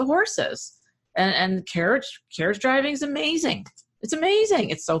 watch the horses. And carriage driving is amazing. It's amazing.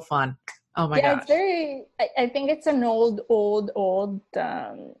 It's so fun. Oh my gosh. I think it's an old,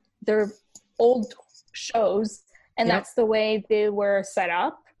 they're old shows, and that's the way they were set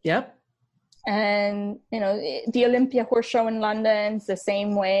up. Yep. And, the Olympia Horse Show in London is the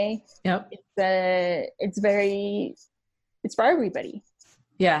same way. Yep. It's for everybody.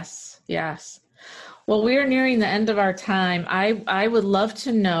 Yes. Well, we are nearing the end of our time. I would love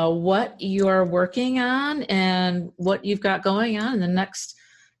to know what you're working on and what you've got going on in the next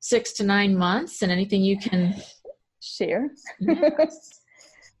 6 to 9 months, and anything you can share. Yes.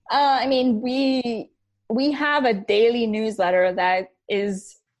 We have a daily newsletter that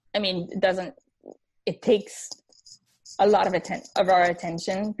is, it takes a lot of our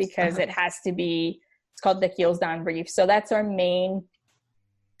attention because it has to be, it's called the Heels Down Brief. So that's our main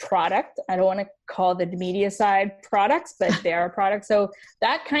product. I don't want to call the media side products, but they are products. So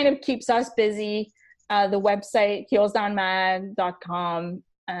that kind of keeps us busy. The website, heelsdownmag.com,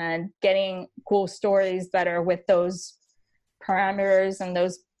 and getting cool stories that are with those parameters and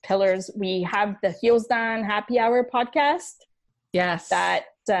those pillars. We have the Heels Down Happy Hour podcast. Yes. That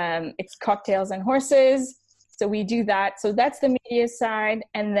it's cocktails and horses. So we do that. So that's the media side.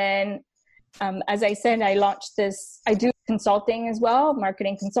 And then, as I said, I launched this, I do consulting as well,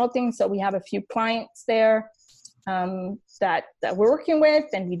 marketing consulting. So we have a few clients there that we're working with,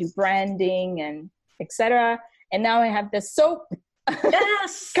 and we do branding and etc. And now I have this soap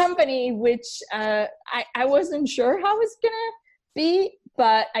company, which I wasn't sure how it's going to be,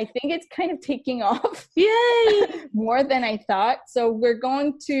 but I think it's kind of taking off. Yay! More than I thought. So we're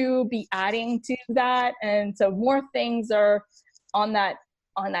going to be adding to that. And so more things are on that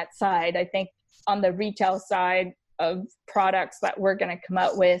side. I think on the retail side of products that we're going to come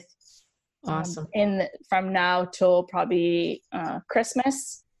out with. Awesome. From now till probably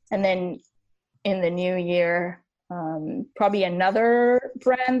Christmas. And then in the new year, probably another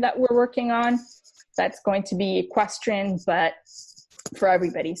brand that we're working on that's going to be equestrian, but for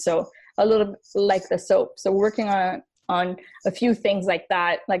everybody. So a little like the soap. So we're working on a few things like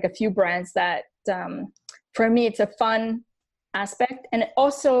that, like a few brands that for me, it's a fun aspect. And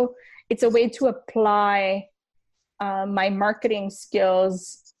also it's a way to apply my marketing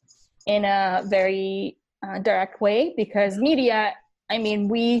skills in a very direct way, because media,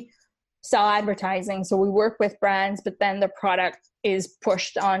 we sell advertising. So we work with brands, but then the product is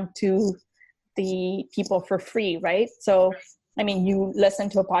pushed onto the people for free, right? So, you listen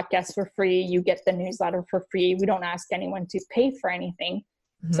to a podcast for free, you get the newsletter for free. We don't ask anyone to pay for anything.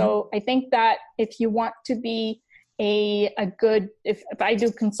 Mm-hmm. So I think that if you want to be a good, if I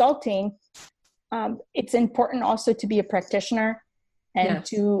do consulting, it's important also to be a practitioner and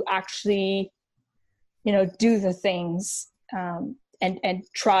to actually, do the things and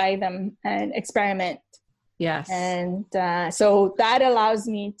try them and experiment. Yes. And so that allows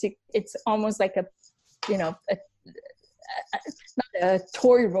me to, it's almost like not a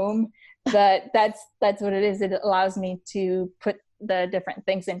toy room, but that's what it is. It allows me to put the different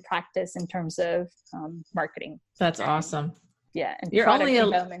things in practice in terms of marketing. That's awesome. Yeah. And you're only a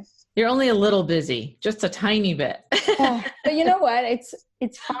little busy, just a tiny bit. But you know what?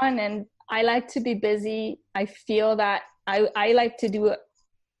 It's fun, and I like to be busy. I feel that I like to do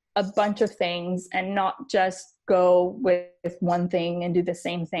a bunch of things and not just go with one thing and do the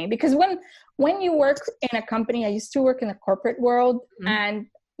same thing. Because when you work in a company, I used to work in the corporate world, mm-hmm. and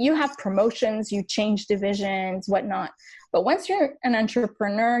you have promotions, you change divisions, whatnot. But once you're an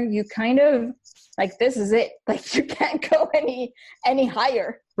entrepreneur, you kind of like, this is it. Like, you can't go any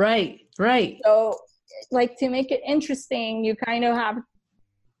higher. Right. So like, to make it interesting, you kind of have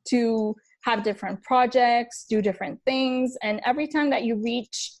to have different projects, do different things. And every time that you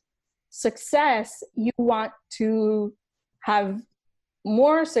reach success, you want to have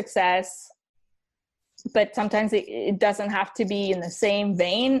more success, but sometimes it doesn't have to be in the same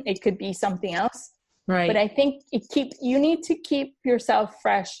vein. It could be something else. Right. But I think you need to keep yourself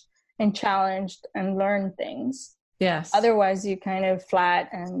fresh and challenged and learn things. Yes. Otherwise you kind of flat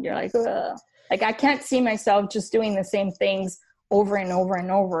and you're like, ugh. Like, I can't see myself just doing the same things over and over and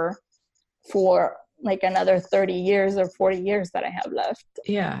over for like another 30 years or 40 years that I have left.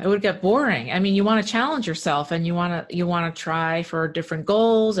 Yeah, it would get boring. You want to challenge yourself, and you want to try for different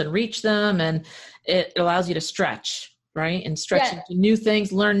goals and reach them, and it allows you to stretch, right? And stretch into new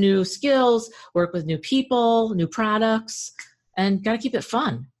things, learn new skills, work with new people, new products, and got to keep it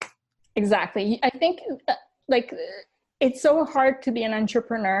fun. Exactly. I think like it's so hard to be an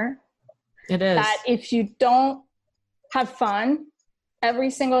entrepreneur. It is. That if you don't have fun every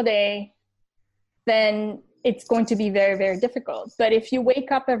single day, then it's going to be very, very difficult. But if you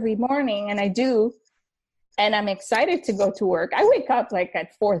wake up every morning, and I do, and I'm excited to go to work, I wake up like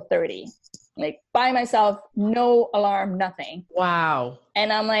at 4:30, like by myself, no alarm, nothing. Wow.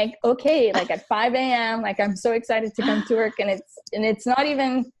 And I'm like, okay, like at 5 a.m., like I'm so excited to come to work, and it's not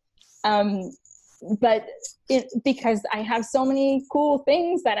even But because I have so many cool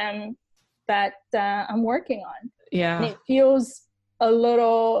things that I'm working on. Yeah. And it feels a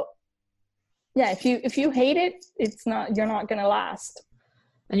little, if you hate it, you're not going to last.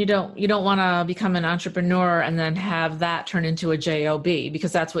 And you don't want to become an entrepreneur and then have that turn into a job,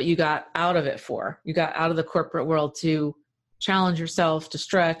 because that's what you got out of it for. You got out of the corporate world to challenge yourself, to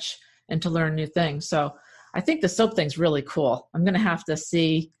stretch, and to learn new things. So I think the soap thing's really cool. I'm going to have to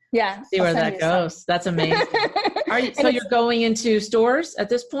see where that goes. Some. That's amazing. So you're going into stores at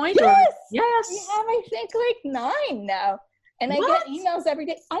this point? Yes. Yes. We have, I think, like 9 now. And what? I get emails every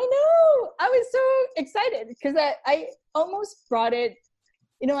day. I know. I was so excited because I almost brought it.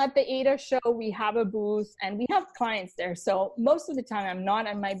 At the ADA show, we have a booth and we have clients there. So most of the time I'm not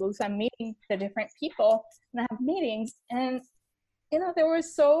at my booth. I'm meeting the different people and I have meetings. And, there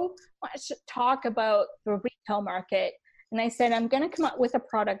was so much talk about the retail market. And I said, I'm going to come up with a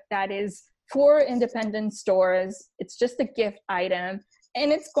product that is for independent stores. It's just a gift item.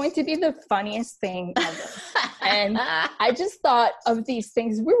 And it's going to be the funniest thing ever. And I just thought of these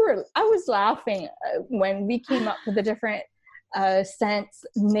things. I was laughing when we came up with the different scents,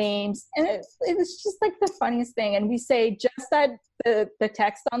 names, and it was just like the funniest thing. And we say just that the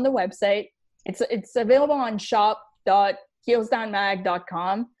text on the website, it's available on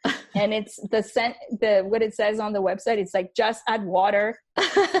shop.heelsdownmag.com, and it's what it says on the website. It's like, just add water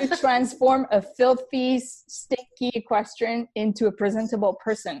to transform a filthy, stinky equestrian into a presentable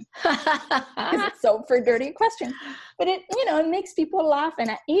person. Because it's soap for dirty equestrian. But it makes people laugh.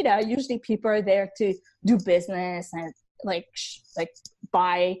 And at ADA, usually people are there to do business and like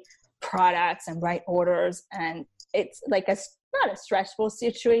buy products and write orders, and it's like not a stressful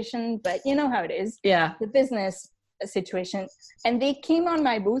situation, but you know how it is. Yeah, the business situation. And they came on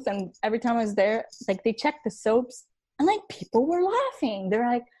my booth, and every time I was there, like, they checked the soaps, and like people were laughing. They're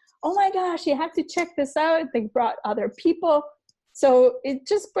like, oh my gosh, you have to check this out. They brought other people, so it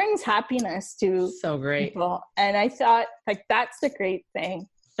just brings happiness to people. And I thought, like, that's the great thing.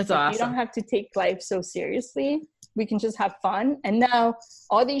 It's awesome. You don't have to take life so seriously. We can just have fun. And now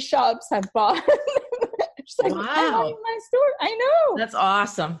all these shops have bought. It's like, wow. I want my store. I know. That's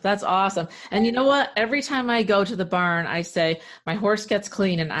awesome. That's awesome. And you know what? Every time I go to the barn, I say my horse gets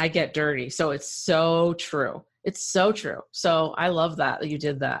clean and I get dirty. So it's so true. It's so true. So I love that you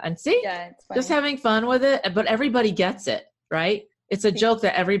did that. And see, just having fun with it, but everybody gets it, right? It's a joke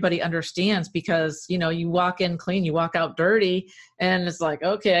that everybody understands, because, you walk in clean, you walk out dirty, and it's like,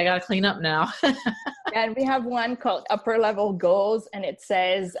 okay, I got to clean up now. And we have one called Upper Level Goals, and it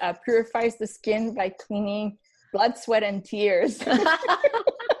says, purifies the skin by cleaning blood, sweat, and tears. The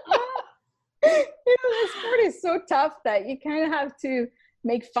sport is so tough that you kind of have to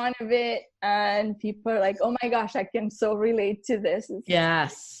make fun of it, and people are like, oh my gosh, I can so relate to this.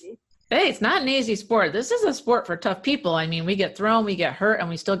 Yes. Hey, it's not an easy sport. This is a sport for tough people. I mean, we get thrown, we get hurt, and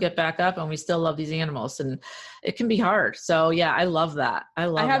we still get back up, and we still love these animals, and it can be hard. So yeah, I love that.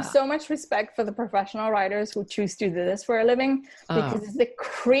 I have so much respect for the professional riders who choose to do this for a living, because it's the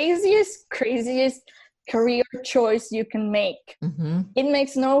craziest career choice you can make. Mm-hmm. It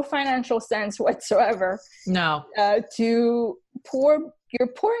makes no financial sense whatsoever. No. You're pouring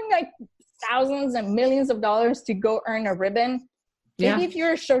like thousands and millions of dollars to go earn a ribbon. Maybe if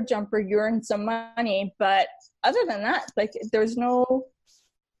you're a show jumper, you earn some money, but other than that, like, there's no,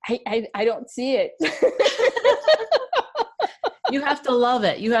 I don't see it. You have to love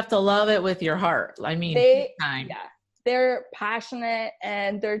it. You have to love it with your heart. I mean, they're passionate,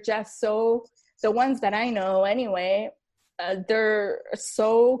 and they're just so, the ones that I know anyway, they're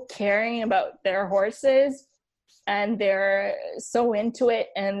so caring about their horses, and they're so into it.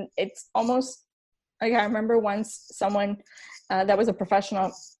 And it's almost like, I remember once someone that was a professional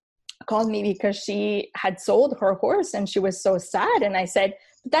called me because she had sold her horse and she was so sad. And I said,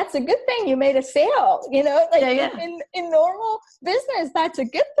 that's a good thing, you made a sale, In normal business, that's a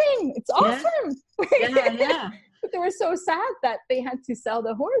good thing. It's awesome. Yeah. But they were so sad that they had to sell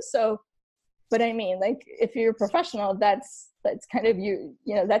the horse. So, but I mean, like, if you're a professional, that's kind of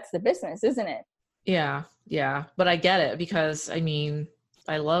that's the business, isn't it? Yeah. But I get it, because I mean,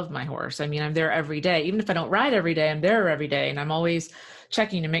 I love my horse. I mean, I'm there every day. Even if I don't ride every day, I'm there every day, and I'm always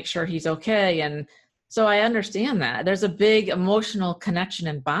checking to make sure he's okay. And so I understand that there's a big emotional connection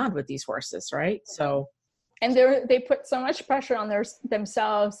and bond with these horses, right? So, and they put so much pressure on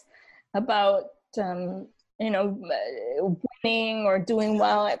themselves about winning or doing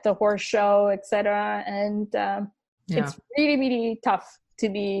well at the horse show, etc. And it's really, really tough to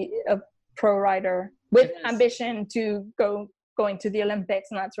be a pro rider with ambition to going to the Olympics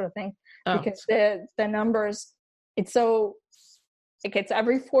and that sort of thing, because the numbers, it's so Like it's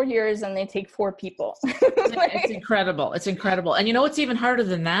every 4 years and they take 4 people. It's incredible. It's incredible. And you know what's even harder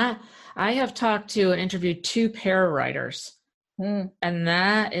than that? I have talked to and interviewed 2 para riders. And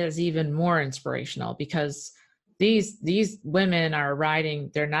that is even more inspirational because these women are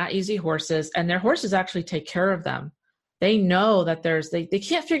riding, they're not easy horses, and their horses actually take care of them. They know that they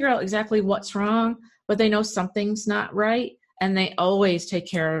can't figure out exactly what's wrong, but they know something's not right, and they always take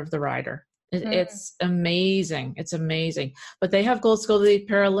care of the rider. It's amazing. It's amazing. But they have gold to go to the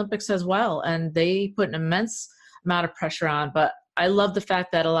Paralympics as well, and they put an immense amount of pressure on. But I love the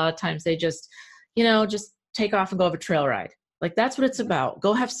fact that a lot of times they just take off and go have a trail ride. Like that's what it's about.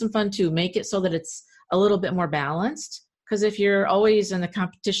 Go have some fun too. Make it so that it's a little bit more balanced. Because if you're always in the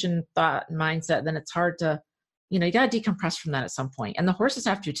competition thought and mindset, then it's hard to, you got to decompress from that at some point. And the horses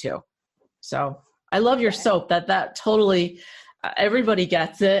have to too. So I love your soap. That totally, everybody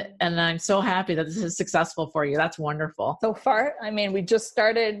gets it. And I'm so happy that this is successful for you. That's wonderful. So far, I mean, we just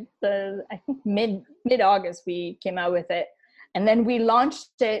started I think mid-August we came out with it. And then we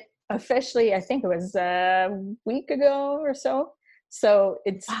launched it officially, I think it was a week ago or so. So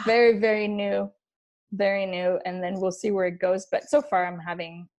it's very, very new. And then we'll see where it goes. But so far I'm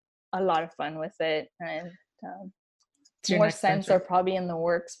having a lot of fun with it. And more scents are probably in the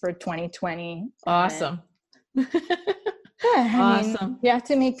works for 2020. Awesome. I mean, you have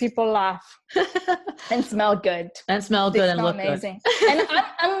to make people laugh and smell good. And smell good and look amazing. Good.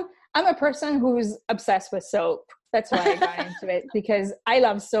 And I'm a person who's obsessed with soap. That's why I got into it, because I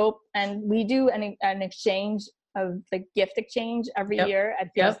love soap, and we do an exchange of the gift exchange every year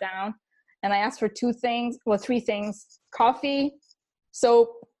at Feels Down. And I asked for 3 things: coffee, soap,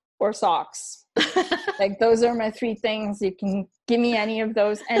 or socks. Like those are my 3 things. You can give me any of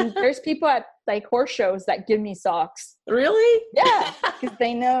those. And there's people at like horse shows that give me socks. Really? Yeah, because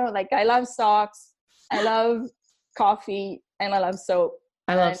they know like I love socks, I love coffee, and I love soap.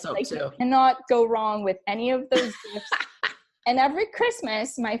 I love soap too. You cannot go wrong with any of those gifts. And every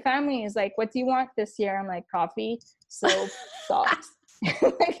Christmas, my family is like, "What do you want this year?" I'm like, "Coffee, soap, socks."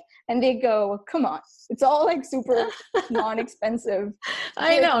 And they go, "Well, come on, it's all like super non-expensive."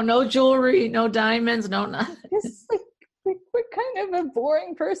 I know, no jewelry, no diamonds, no nothing. It's like, what kind of a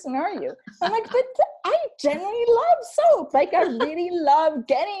boring person are you? I'm like, but I genuinely love soap. Like, I really love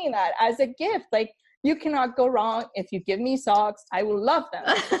getting that as a gift. Like, you cannot go wrong. If you give me socks, I will love them.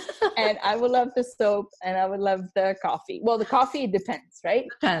 And I will love the soap, and I would love the coffee. Well, the coffee depends, right?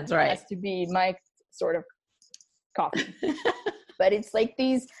 Depends, right. It has to be my sort of coffee. But it's like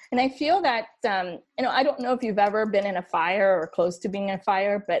these, and I feel that, I don't know if you've ever been in a fire or close to being in a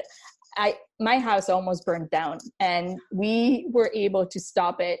fire, but my house almost burned down, and we were able to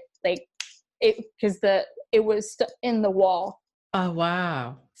stop it, because it was in the wall. Oh,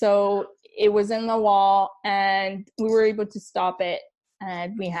 wow. So it was in the wall, and we were able to stop it,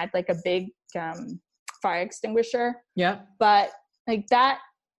 and we had like a big fire extinguisher. Yeah. But like that,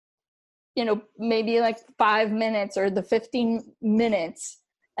 maybe like 5 minutes or the 15 minutes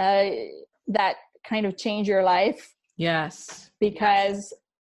that kind of change your life. Yes. Because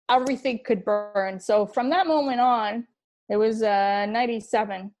everything could burn. So from that moment on, it was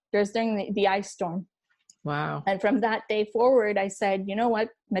 97. There's during the ice storm. Wow. And from that day forward, I said, you know what,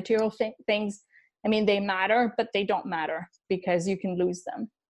 material things, I mean, they matter, but they don't matter because you can lose them.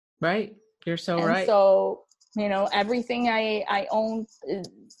 Right. You're so right. So, everything I own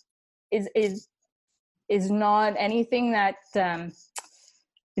is not anything that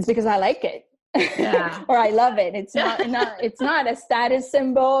is because I like it. Yeah. Or I love it. It's not a status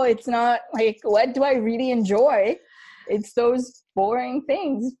symbol. It's not like, what do I really enjoy? It's those boring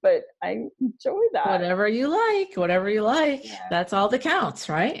things, but I enjoy that. Whatever you like. Yeah. That's all that counts,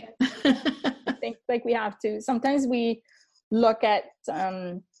 right? I think like we have to, sometimes we look at,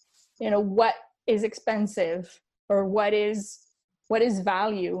 what is expensive or what is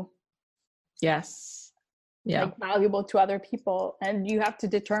value. Yes. Yeah. Like valuable to other people. And you have to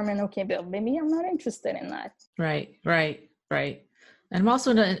determine, okay, Bill, maybe I'm not interested in that. Right. And I'm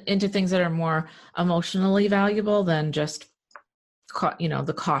also into things that are more emotionally valuable than just,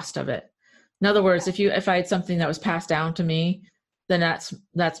 the cost of it. In other words, if I had something that was passed down to me, then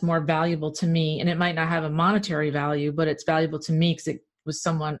that's more valuable to me. And it might not have a monetary value, but it's valuable to me because it was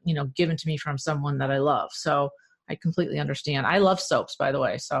someone, given to me from someone that I love. So I completely understand. I love soaps, by the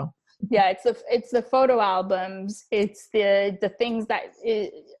way. So yeah, it's the photo albums. It's the things that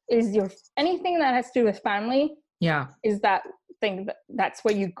is your, anything that has to do with family. Yeah. Is that thing that's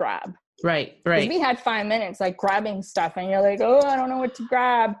what you grab. Right. We had 5 minutes like grabbing stuff and you're like, oh, I don't know what to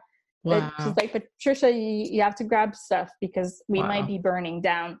grab. Wow. She's like, Patricia, you have to grab stuff because we Wow. might be burning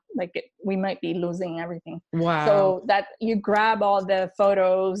down. Like we might be losing everything. Wow. So that you grab all the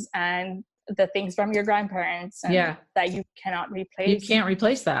photos and the things from your grandparents and that you cannot replace. You can't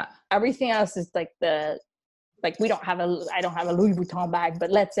replace that. Everything else is like I don't have a Louis Vuitton bag, but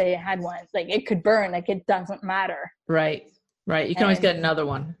let's say I had one, like it could burn, like it doesn't matter. Right. You can always get another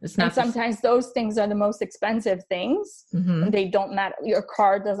one. It's not. And sometimes those things are the most expensive things. Mm-hmm. And they don't matter. Your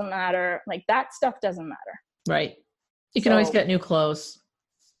car doesn't matter. Like that stuff doesn't matter. Right. You can always get new clothes.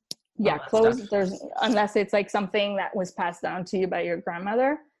 Yeah, clothes. Unless it's like something that was passed down to you by your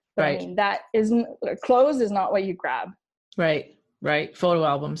grandmother. But right. I mean, clothes is not what you grab. Right. Photo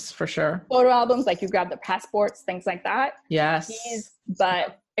albums for sure. Photo albums, like you grab the passports, things like that. Yes.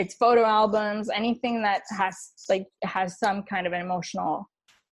 But it's photo albums, anything that has some kind of an emotional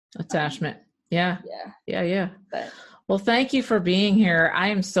attachment. Yeah. But, well, thank you for being here. I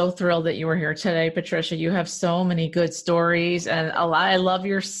am so thrilled that you were here today, Patricia. You have so many good stories, and I love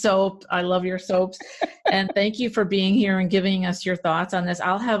your soap. I love your soaps. And thank you for being here and giving us your thoughts on this.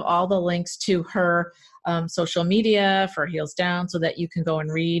 I'll have all the links to her social media for Heels Down so that you can go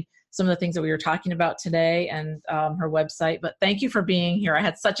and read some of the things that we were talking about today and her website. But thank you for being here. I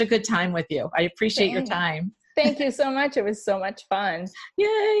had such a good time with you. I appreciate your time. Thank you so much. It was so much fun.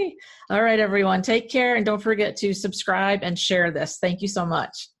 Yay. All right, everyone. Take care. And don't forget to subscribe and share this. Thank you so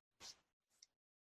much.